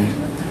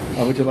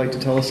 Mm-hmm. Would you like to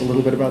tell us a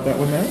little bit about that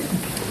one,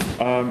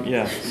 Matt?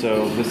 Yeah,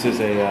 so this is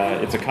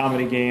it's a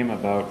comedy game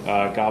about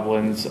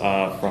goblins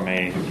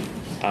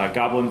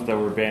goblins that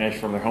were banished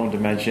from their home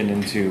dimension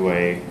into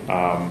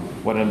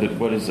what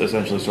is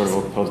essentially sort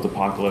of a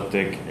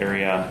post-apocalyptic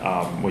area,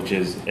 which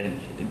is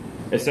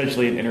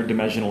essentially an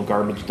interdimensional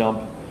garbage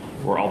dump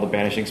where all the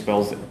banishing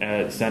spells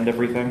send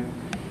everything,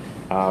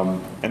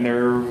 and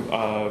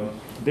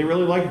they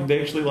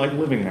actually like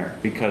living there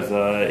because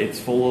it's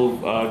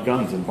full of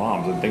guns and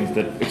bombs and things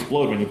that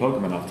explode when you poke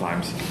them enough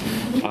times,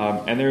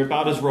 and they're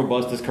about as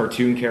robust as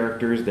cartoon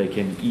characters. They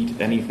can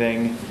eat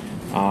anything.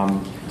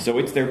 So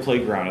it's their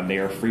playground, and they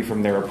are free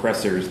from their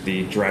oppressors,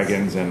 the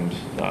dragons and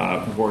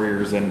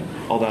warriors and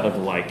all that of the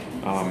like.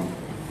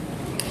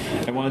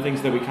 And one of the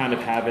things that we kind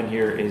of have in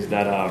here is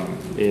that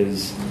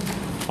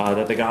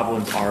that the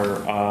goblins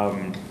are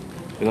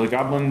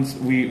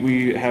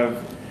we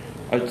have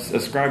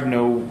ascribed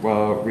no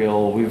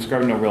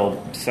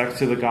real sex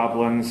to the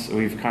goblins.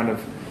 We've kind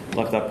of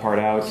left that part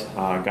out.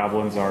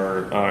 Goblins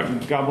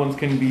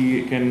can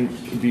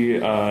be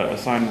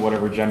assigned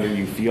whatever gender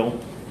you feel.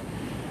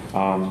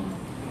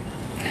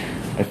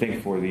 I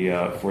think for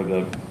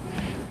the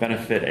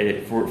benefit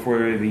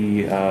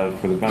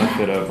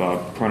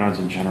of pronouns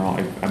in general,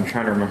 I'm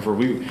trying to remember.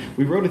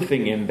 We wrote a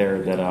thing in there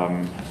that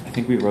I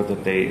think we wrote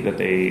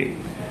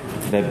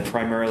that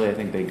primarily I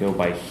think they go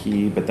by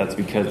he, but that's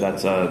because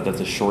that's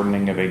a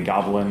shortening of a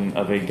goblin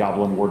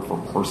word for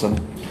person,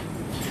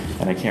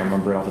 and I can't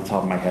remember it off the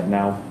top of my head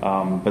now.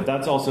 But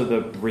that's also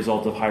the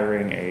result of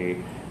hiring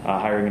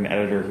an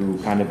editor who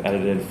kind of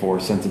edited for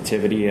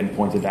sensitivity and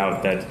pointed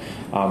out that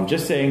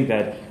just saying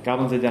that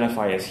goblins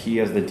identify as he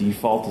as the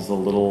default is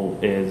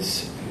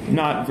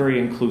not very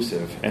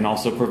inclusive, and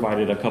also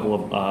provided a couple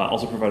of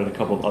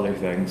other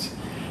things.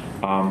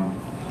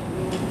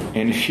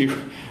 And if you,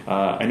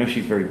 I know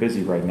she's very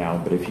busy right now,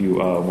 but if you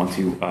want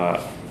to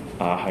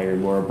hire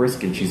Laura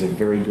Briskin, she's a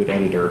very good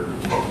editor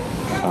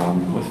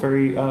with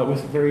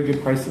very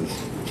good prices.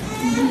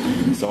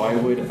 So I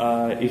would,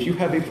 if you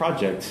have a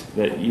project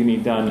that you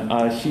need done,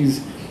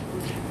 she's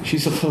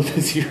a little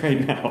busy right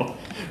now,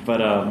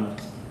 but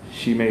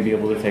she may be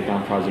able to take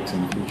on projects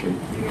in the future.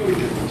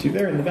 She's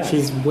there in the back.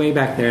 She's way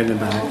back there in the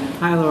back.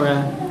 Hi,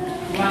 Laura.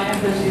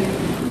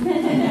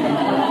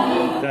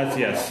 That's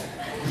yes.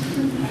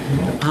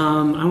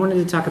 I wanted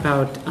to talk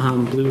about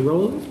Blue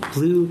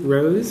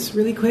Rose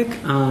really quick.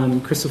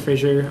 Crystal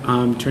Fraser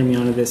turned me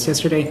on to this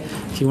yesterday.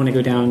 If you want to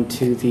go down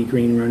to the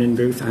Green Ronin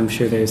booth, I'm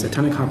sure there's a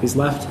ton of copies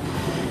left.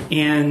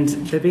 And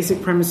the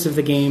basic premise of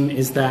the game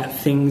is that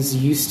things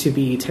used to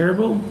be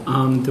terrible.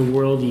 The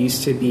world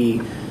used to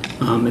be...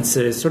 it's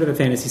a sort of a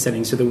fantasy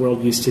setting, so the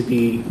world used to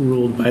be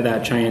ruled by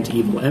that giant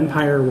evil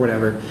empire or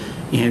whatever.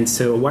 And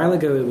so a while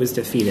ago it was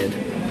defeated.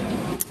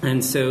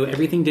 And so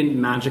everything didn't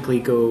magically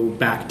go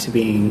back to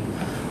being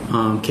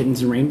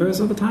kittens and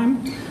rainbows all the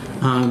time.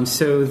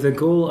 So the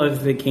goal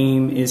of the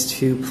game is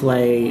to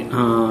play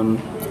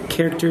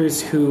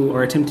characters who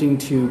are attempting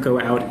to go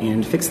out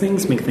and fix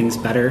things, make things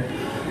better,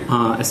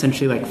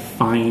 essentially like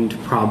find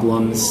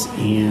problems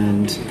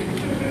and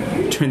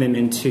turn them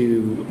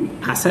into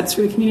assets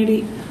for the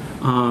community.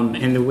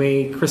 And the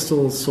way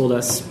Crystal sold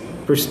us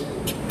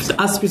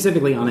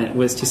specifically on it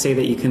was to say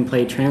that you can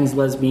play trans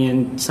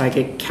lesbian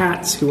psychic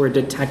cats who are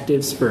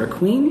detectives for a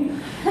queen,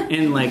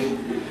 and like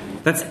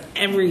that's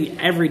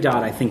every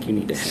dot I think you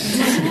need to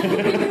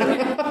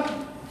hit.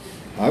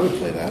 I would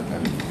play that.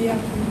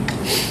 Yeah.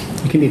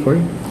 You can be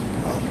Corey.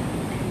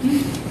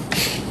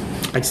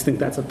 I just think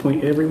that's a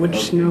point everyone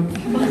should know.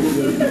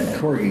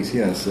 Corgis,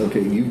 yes.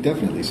 Okay, you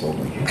definitely sold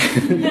me.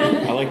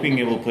 I like being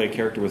able to play a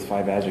character with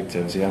 5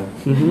 adjectives. Yeah.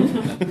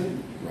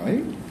 Mm-hmm.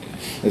 Right?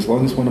 As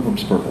long as one of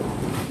them's purple.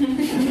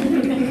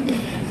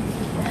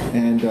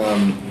 And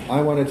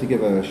I wanted to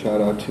give a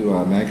shout out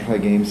to Magpie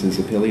Games'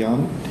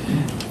 Apillion.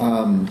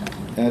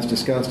 As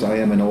discussed, I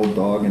am an old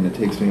dog and it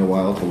takes me a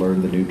while to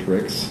learn the new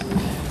tricks.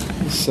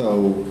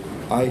 So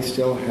I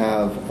still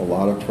have a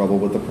lot of trouble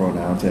with the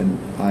pronouns, and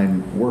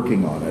I'm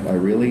working on it. I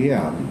really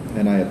am.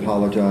 And I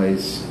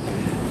apologize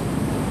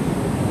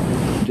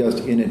just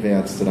in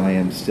advance that I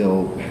am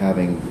still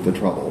having the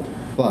trouble.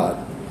 But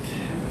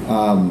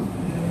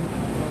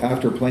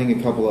after playing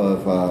a couple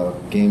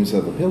of games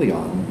of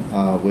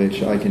Apillion,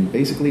 which I can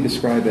basically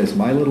describe as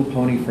My Little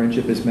Pony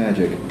Friendship is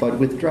Magic, but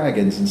with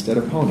dragons instead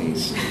of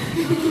ponies.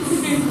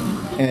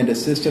 and a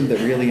system that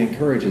really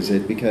encourages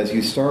it, because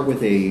you start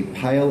with a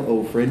pile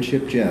of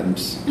friendship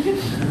gems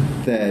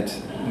that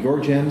your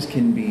gems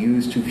can be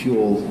used to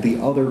fuel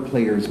the other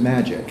player's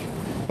magic,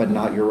 but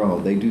not your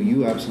own. They do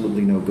you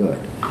absolutely no good.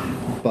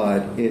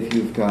 But if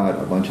you've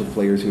got a bunch of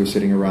players who are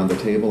sitting around the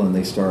table and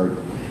they start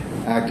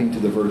acting to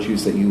the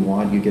virtues that you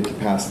want, you get to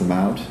pass them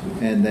out,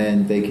 and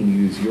then they can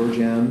use your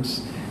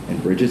gems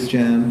and Bridget's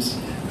gems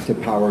to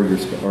power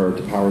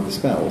the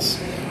spells.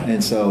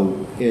 And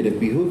so it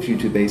behooves you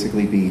to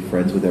basically be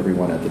friends with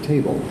everyone at the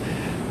table.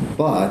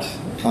 But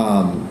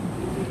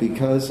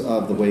because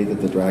of the way that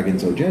the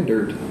dragons are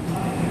gendered,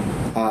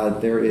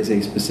 there is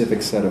a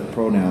specific set of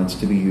pronouns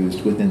to be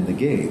used within the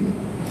game.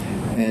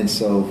 And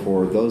so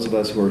for those of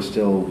us who are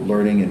still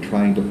learning and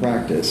trying to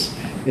practice,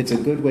 it's a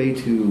good way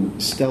to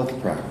stealth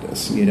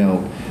practice.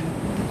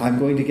 I'm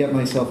going to get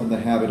myself in the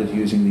habit of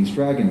using these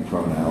dragon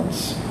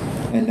pronouns.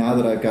 And now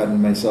that I've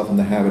gotten myself in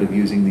the habit of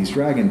using these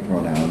dragon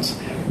pronouns,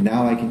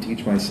 now I can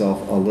teach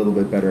myself a little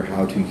bit better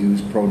how to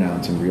use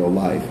pronouns in real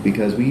life,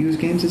 because we use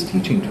games as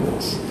teaching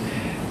tools.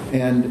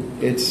 And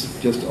it's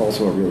just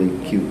also a really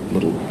cute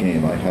little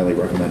game. I highly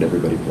recommend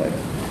everybody play it.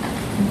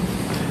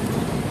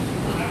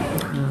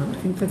 I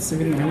think that's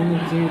everything I wanted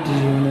to do. Did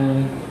you want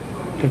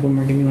to have one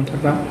more game you want to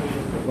talk about?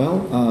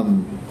 Well,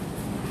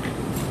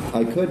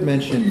 I could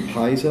mention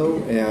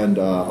Paizo and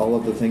all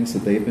of the things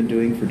that they've been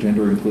doing for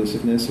gender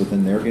inclusiveness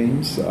within their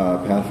games,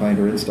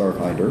 Pathfinder and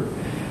Starfinder.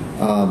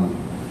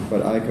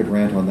 But I could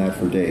rant on that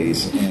for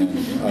days,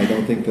 and I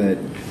don't think that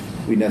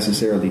we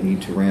necessarily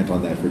need to rant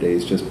on that for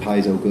days. Just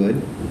Paizo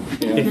good.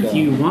 And, if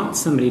you want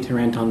somebody to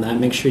rant on that,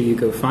 make sure you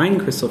go find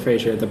Crystal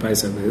Fraser at the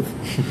Paizo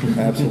booth.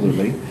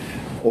 Absolutely.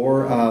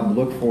 Or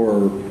look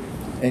for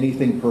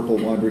anything purple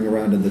wandering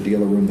around in the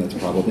dealer room. That's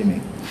probably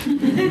me.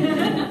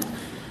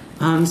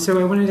 So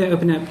I wanted to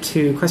open up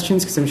to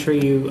questions, because I'm sure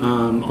you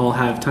all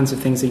have tons of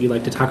things that you'd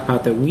like to talk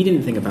about that we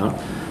didn't think about.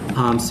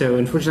 So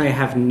unfortunately, I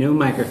have no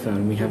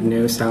microphone. We have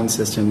no sound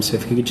system. So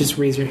if you could just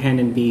raise your hand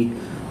and be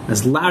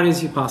as loud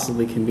as you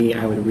possibly can be,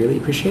 I would really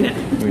appreciate it.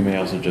 We may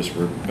also just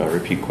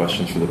repeat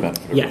questions for the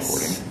benefit of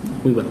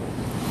recording. We will.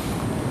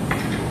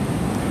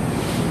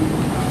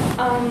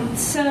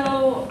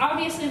 So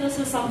obviously this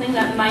is something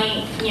that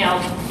might,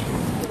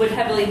 would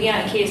heavily be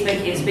on a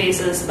case-by-case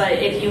basis, but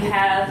if you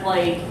have,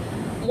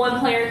 one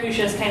player who's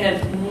just kind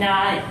of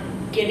not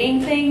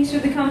getting things through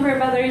the comfort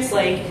of others,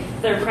 like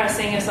they're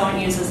pressing if someone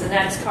uses the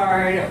next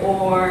card,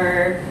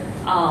 or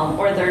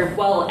they're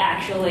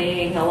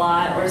actually a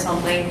lot or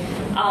something,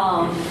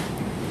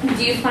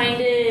 do you find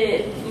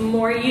it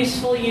more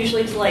useful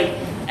usually to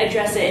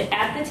address it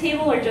at the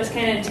table, or just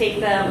kind of take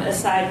them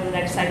aside the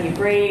next time you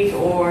break,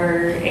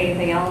 or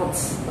anything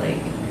else?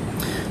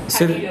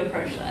 How do you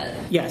approach that?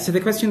 Yeah, so the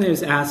question that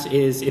was asked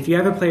is, if you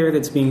have a player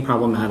that's being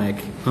problematic,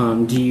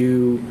 do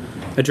you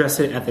address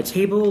it at the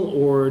table,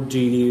 or do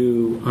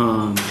you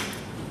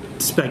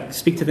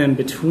speak to them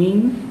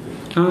between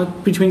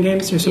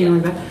games or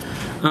something like that?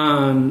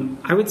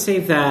 I would say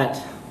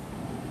that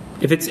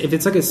if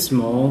it's a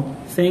small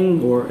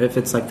thing, or if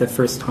it's the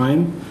first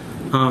time,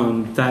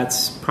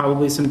 that's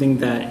probably something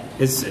that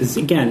is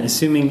again,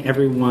 assuming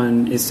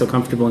everyone is still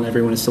comfortable and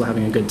everyone is still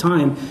having a good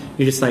time.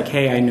 You're just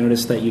hey, I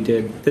noticed that you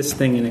did this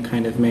thing, and it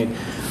kind of made.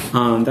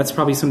 That's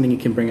probably something you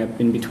can bring up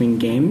in between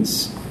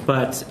games.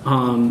 But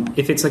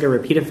if it's a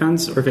repeat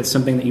offense, or if it's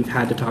something that you've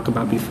had to talk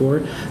about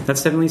before,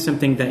 that's definitely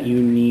something that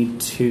you need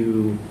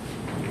to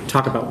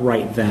talk about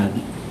right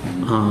then.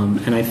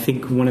 And I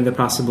think one of the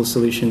possible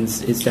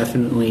solutions is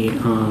definitely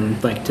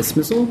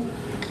dismissal.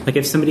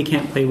 If somebody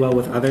can't play well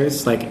with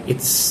others,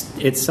 it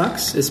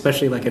sucks,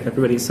 especially if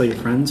everybody's still your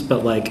friends.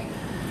 But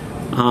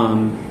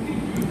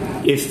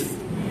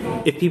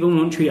if people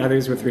won't treat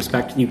others with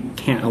respect, you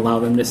can't allow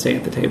them to stay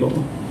at the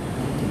table.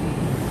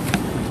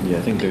 Yeah,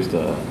 I think there's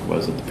the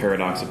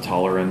paradox of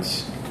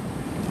tolerance.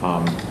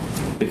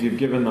 If you've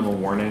given them a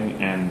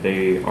warning and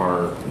they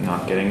are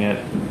not getting it,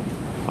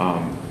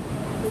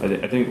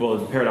 I think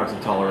the paradox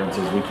of tolerance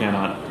is we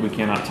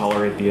cannot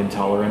tolerate the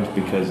intolerant,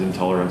 because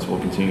intolerance will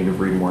continue to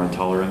breed more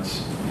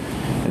intolerance.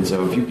 And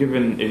so if you've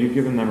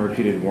given them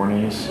repeated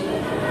warnings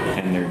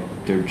and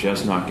they're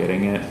just not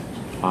getting it,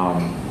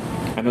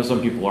 I know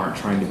some people aren't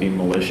trying to be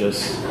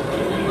malicious.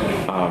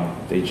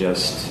 They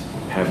just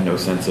have no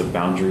sense of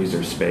boundaries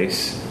or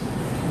space.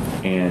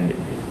 And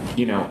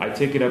I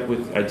take it up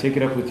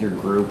with your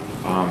group,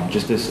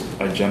 just as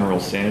a general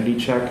sanity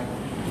check.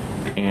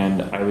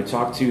 And I would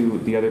talk to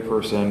the other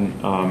person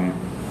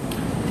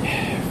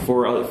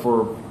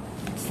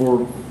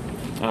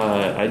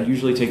I'd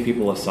usually take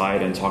people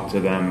aside and talk to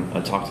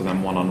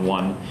them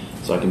one-on-one,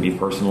 so I can be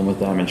personal with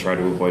them and try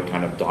to avoid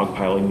kind of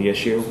dogpiling the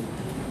issue.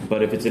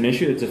 But if it's an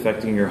issue that's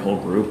affecting your whole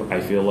group, I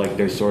feel like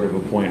there's sort of a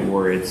point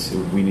where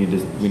we need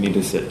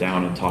to sit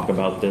down and talk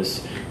about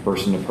this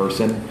person to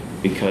person,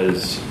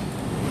 because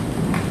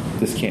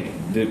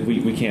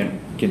we can't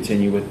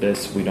continue with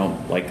this. We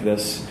don't like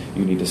this.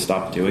 You need to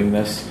stop doing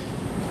this.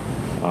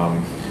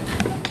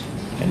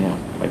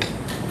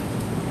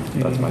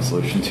 That's my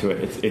solution to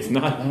it. It's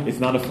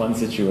not a fun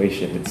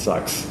situation. It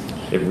sucks.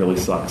 It really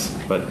sucks.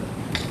 But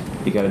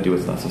you got to do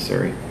what's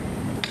necessary.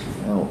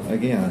 Well,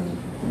 again,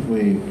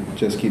 we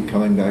just keep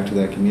coming back to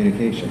that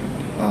communication.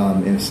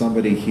 If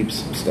somebody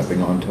keeps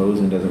stepping on toes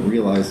and doesn't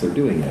realize they're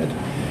doing it,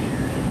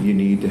 you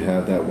need to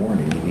have that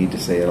warning. You need to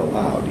say it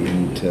aloud. You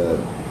need to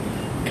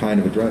kind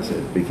of address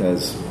it,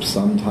 because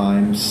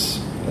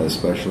sometimes,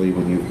 especially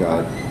when you've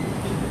got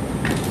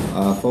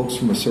folks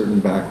from a certain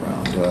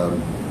background,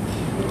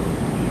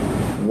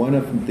 one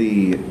of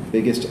the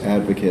biggest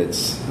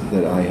advocates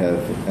that I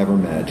have ever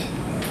met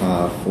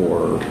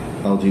for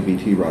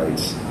LGBT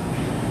rights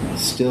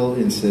still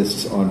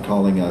insists on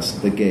calling us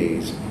the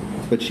gays.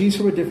 But she's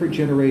from a different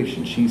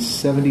generation. She's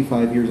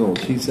 75 years old.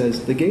 She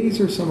says, the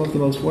gays are some of the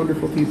most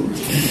wonderful people.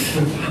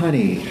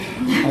 Honey,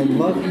 I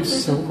love you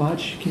so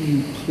much. Can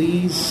you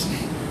please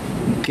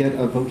get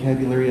a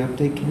vocabulary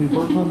update? Can we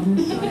work on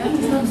this? Do we have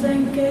to stop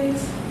saying the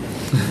gays?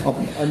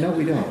 Oh, no,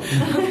 we don't.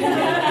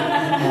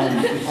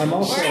 I'm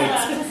also...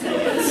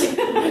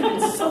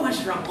 So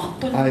much trouble.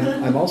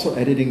 I'm also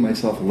editing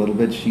myself a little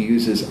bit. She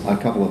uses a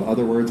couple of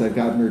other words. I've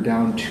gotten her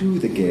down to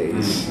the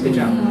gays, Good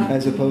job.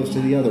 as opposed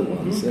to the other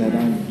ones, and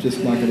I'm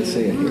just not going to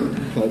say it here.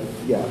 But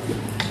yeah,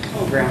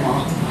 Oh,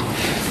 Grandma.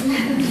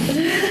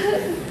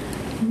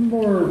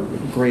 more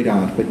great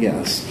aunt, but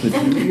yes,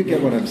 you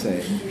get what I'm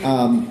saying.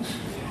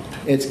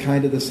 It's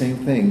kind of the same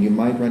thing. You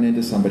might run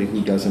into somebody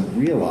who doesn't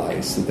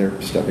realize that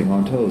they're stepping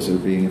on toes or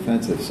being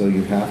offensive, so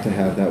you have to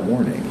have that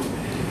warning.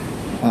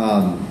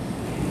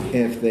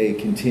 If they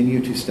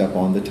continue to step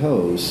on the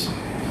toes,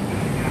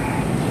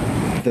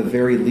 the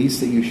very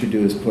least that you should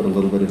do is put a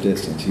little bit of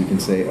distance. You can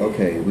say,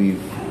 okay,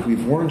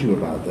 we've warned you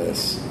about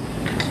this.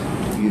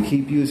 You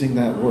keep using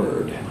that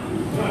word.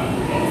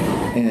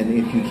 And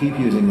if you keep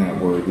using that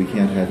word, we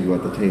can't have you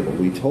at the table.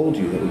 We told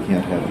you that we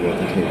can't have you at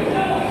the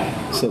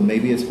table. So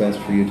maybe it's best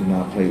for you to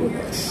not play with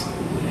us.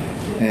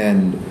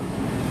 And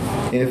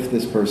if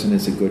this person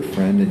is a good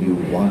friend and you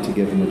want to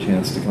give them a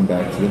chance to come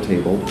back to the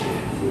table,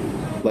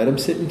 let them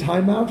sit in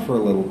timeout for a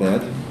little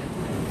bit.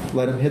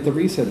 Let them hit the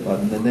reset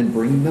button and then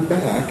bring them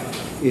back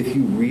if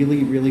you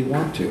really, really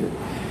want to.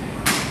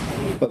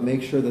 But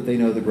make sure that they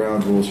know the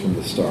ground rules from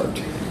the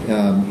start.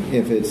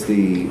 If it's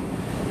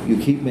you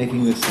keep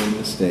making the same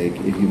mistake,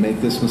 if you make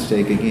this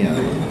mistake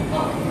again,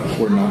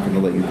 we're not going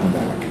to let you come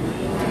back.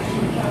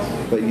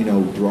 But,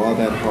 draw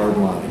that hard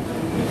line.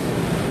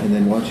 And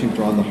then once you've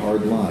drawn the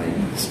hard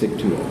line, stick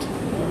to it.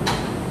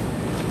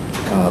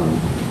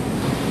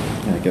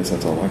 I guess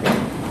that's all I got.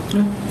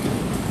 I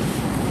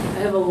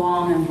have a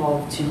long,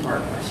 involved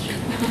two-part question.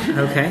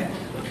 Okay.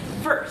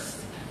 First,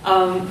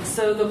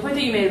 so the point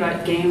that you made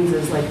about games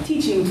is like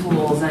teaching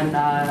tools, and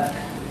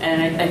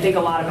I think a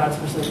lot about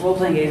especially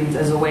role-playing games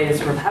as a way to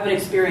sort of have an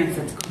experience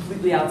that's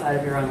completely outside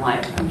of your own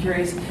life. I'm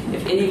curious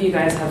if any of you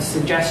guys have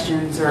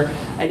suggestions or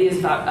ideas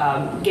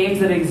about games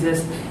that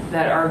exist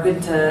that are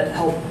good to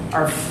help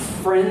our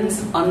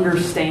friends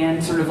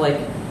understand, sort of like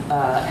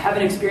have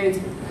an experience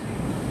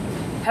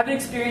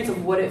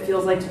of what it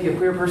feels like to be a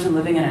queer person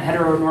living in a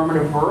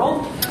heteronormative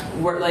world,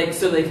 where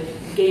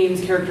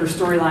games, characters,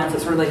 storylines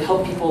that sort of like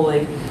help people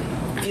like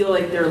feel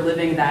like they're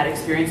living that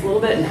experience a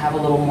little bit and have a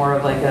little more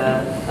of like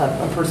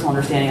a personal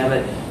understanding of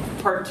it.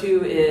 Part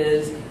two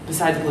is,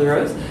 besides Blue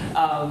Rose,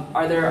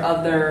 are there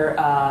other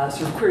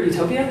sort of queer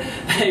utopia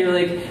that you're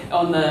like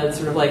on the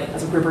sort of like,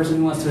 as a queer person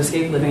who wants to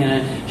escape living in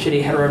a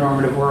shitty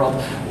heteronormative world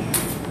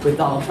with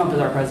Donald Trump as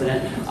our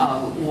president,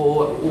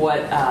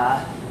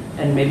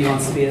 and maybe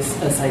wants to be a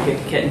psychic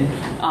kitten.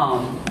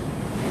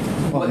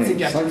 What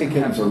suggestions? Psychic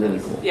kittens are really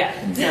cool. Yeah.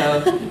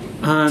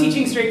 So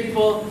teaching straight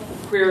people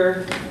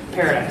queer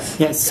paradise.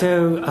 Yeah.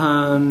 So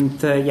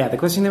the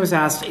question that was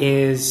asked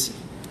is,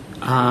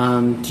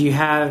 do you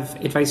have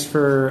advice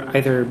for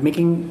either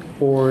making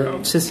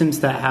or systems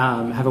that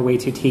have a way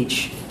to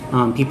teach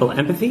people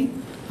empathy,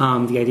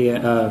 the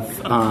idea of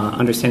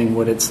understanding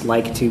what it's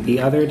like to be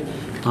othered,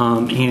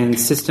 and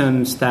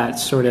systems that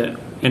sort of.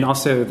 And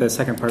also the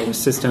second part was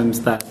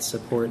systems that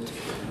support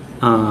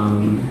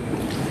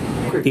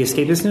the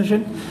escapist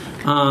notion.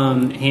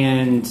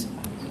 And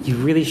you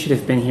really should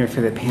have been here for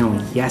the panel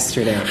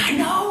yesterday. I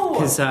know!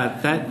 Because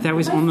that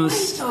was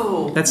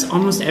that's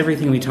almost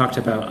everything we talked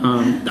about.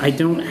 I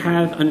don't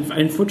have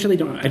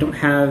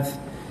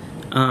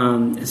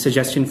a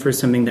suggestion for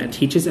something that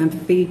teaches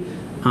empathy.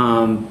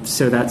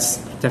 So that's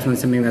definitely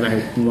something that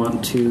I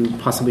want to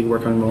possibly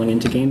work on rolling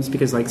into games,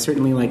 because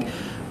certainly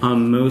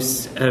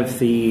most of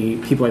the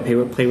people I play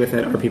with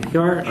at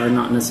RPPR are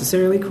not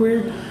necessarily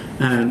queer,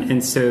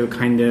 and so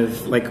kind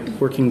of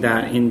working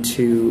that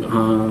into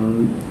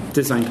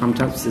design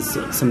concepts is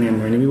something I'm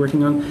going to be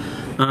working on.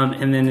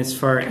 And then as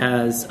far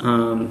as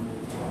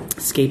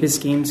escapist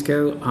games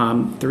go,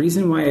 the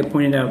reason why I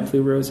pointed out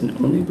Blue Rose and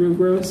only Blue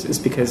Rose is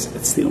because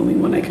it's the only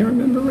one I can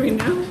remember right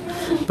now.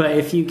 But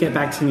if you get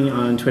back to me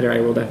on Twitter, I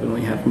will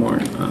definitely have more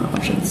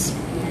options.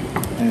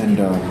 And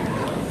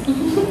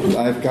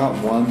I've got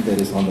one that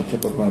is on the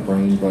tip of my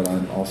brain, but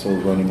I'm also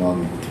running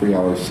on 3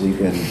 hours sleep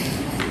and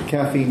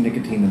caffeine,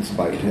 nicotine, and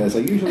spite, as I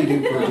usually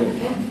do for a good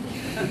one.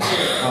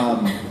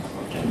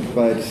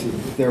 But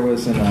there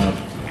was an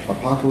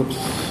apocalypse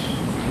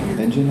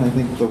Engine, I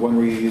think the one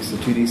where you use the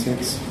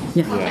 2d6.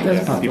 Yeah,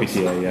 that's possible.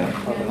 PBTA, yeah.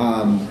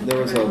 There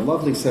was a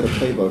lovely set of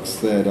playbooks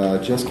that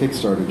just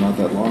kickstarted not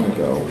that long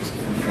ago,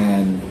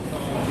 and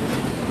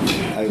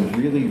I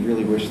really,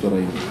 really wish that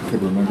I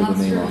could remember the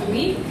name of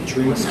it.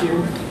 Dream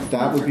Skew.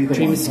 That would be the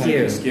Dream one.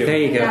 Askew. There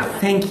you go.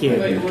 Thank you.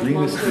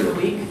 Dream Askew.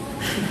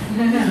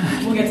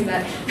 We'll get to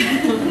that.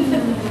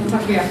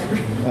 Talk to you after.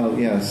 Oh,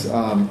 yes.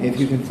 If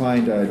you can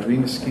find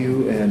Dream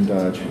Askew and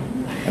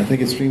I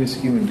think it's Dream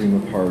Askew and Dream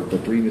Apart,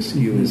 but Dream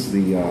Askew is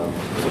the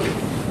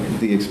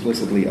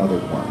explicitly other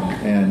one,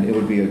 and it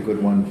would be a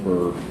good one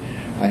for.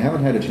 I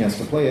haven't had a chance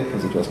to play it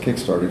because it just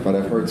kickstarted, but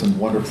I've heard some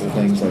wonderful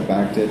things. I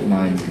backed it, and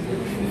I'm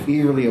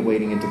eagerly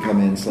awaiting it to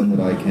come in so that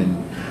I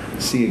can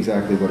see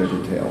exactly what it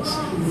entails.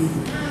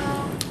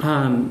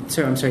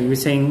 So I'm sorry, you were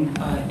saying?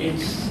 Go to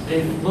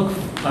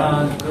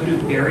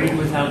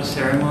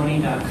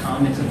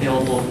buriedwithoutceremony.com. It's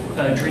available.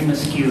 Dream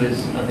Askew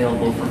is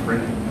available for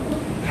free.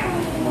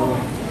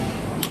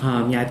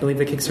 Yeah, I believe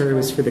the Kickstarter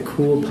was for the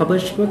cool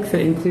published book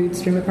that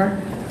includes Dream Apart.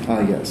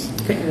 Yes.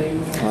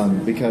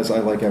 Because I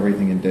like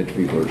everything in Dead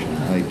Tree version.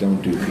 I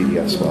don't do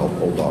PDFs well,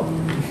 old dog.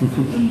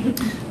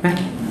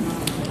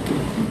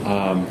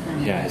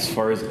 Yeah, as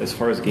far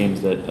as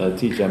games that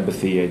teach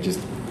empathy, I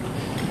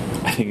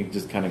think it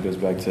just kind of goes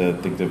back to, I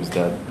think there was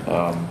that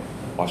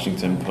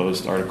Washington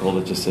Post article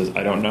that just says,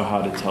 I don't know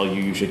how to tell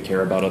you should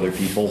care about other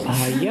people.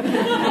 Yep.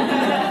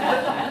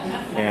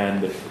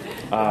 And,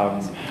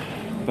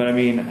 but I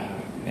mean,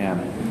 man,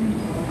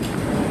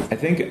 I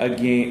think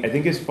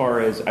as far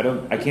as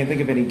I can't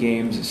think of any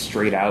games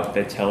straight out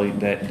that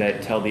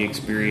tell the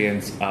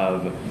experience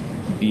of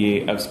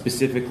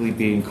specifically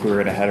being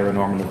queer in a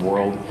heteronormative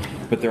world,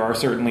 but there are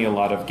certainly a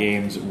lot of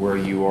games where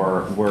you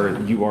are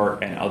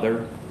an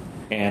other,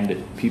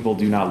 and people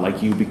do not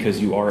like you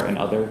because you are an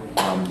other.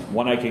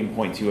 One I can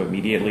point to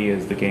immediately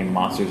is the game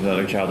Monsters and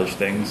Other Childish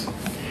Things,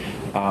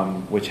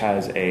 which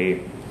has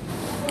that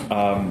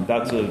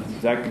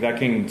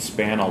can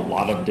span a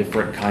lot of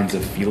different kinds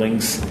of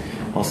feelings.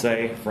 I'll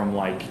say, from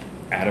like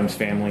Addams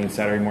Family and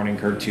Saturday morning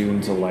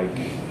cartoon to like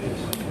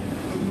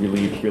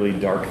really, really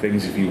dark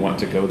things if you want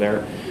to go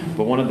there.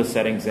 But one of the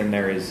settings in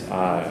there is,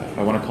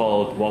 I want to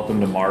call it Welcome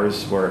to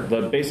Mars, where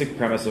the basic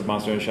premise of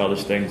Monsters and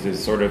Childish Things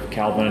is sort of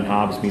Calvin and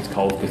Hobbes meets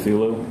Call of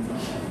Cthulhu,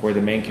 where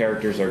the main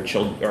characters are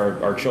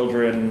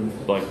children,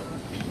 like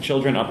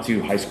children up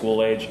to high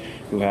school age,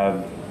 who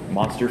have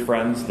monster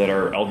friends that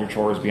are eldritch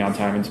horrors beyond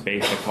time and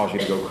space that cause you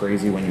to go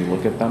crazy when you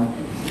look at them.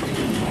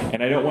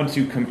 And I don't want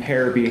to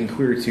compare being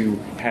queer to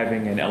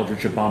having an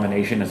eldritch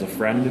abomination as a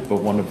friend,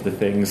 but one of the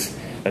things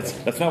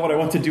that's not what I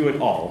want to do at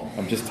all.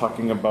 I'm just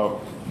talking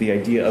about the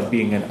idea of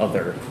being an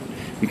other,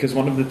 because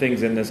one of the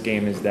things in this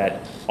game is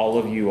that all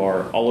of you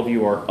are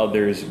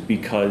others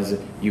because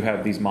you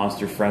have these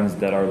monster friends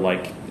that are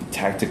like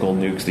tactical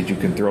nukes that you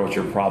can throw at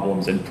your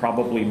problems and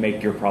probably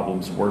make your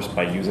problems worse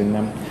by using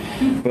them.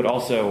 But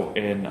also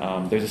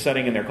there's a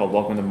setting in there called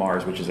Welcome to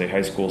Mars, which is a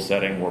high school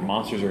setting where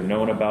monsters are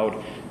known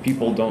about.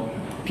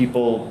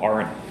 People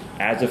aren't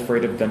as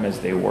afraid of them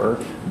as they were,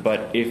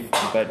 but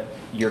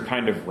you're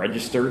kind of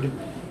registered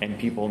and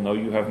people know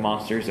you have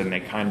monsters and they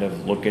kind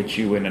of look at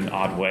you in an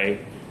odd way,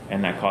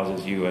 and that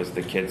causes you as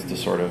the kids to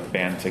sort of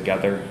band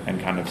together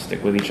and kind of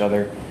stick with each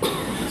other.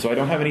 So I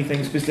don't have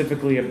anything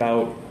specifically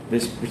about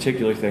this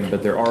particular thing,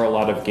 but there are a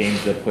lot of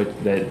games that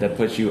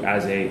put you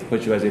as a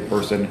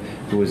person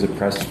who is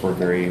oppressed for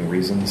varying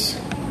reasons.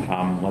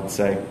 Let's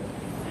say,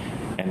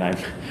 and I'm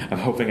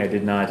hoping I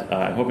did not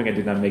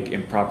make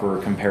improper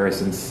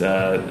comparisons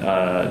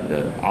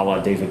a la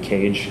David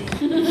Cage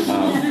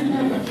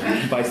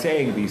by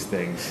saying these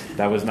things.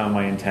 That was not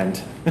my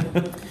intent.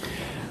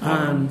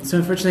 So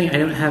unfortunately, I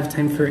don't have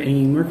time for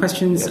any more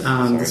questions.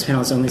 Yes, this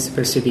panel is only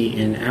supposed to be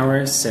an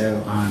hour,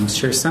 so I'm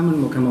sure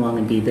someone will come along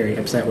and be very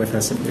upset with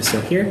us if they're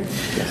still here.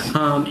 Yes.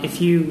 If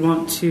you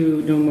want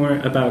to know more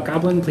about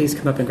Goblin, please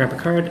come up and grab a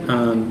card.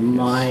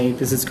 My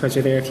business cards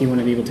are there if you want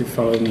to be able to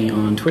follow me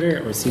on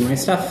Twitter or see my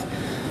stuff.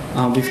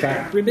 We've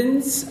got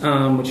ribbons,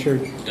 which are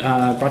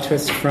brought to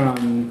us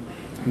from...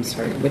 I'm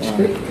sorry, which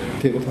group?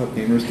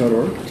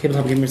 TabletopGamers.org.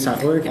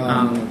 TabletopGamers.org.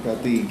 I've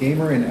got the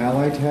gamer and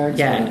ally tags,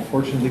 yeah. and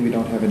unfortunately we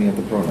don't have any of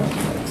the pronoun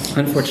tags.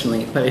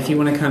 Unfortunately. But if you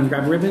want to come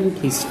grab a ribbon,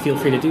 please feel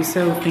free to do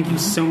so. Thank you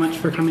so much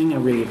for coming. I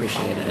really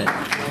appreciated it.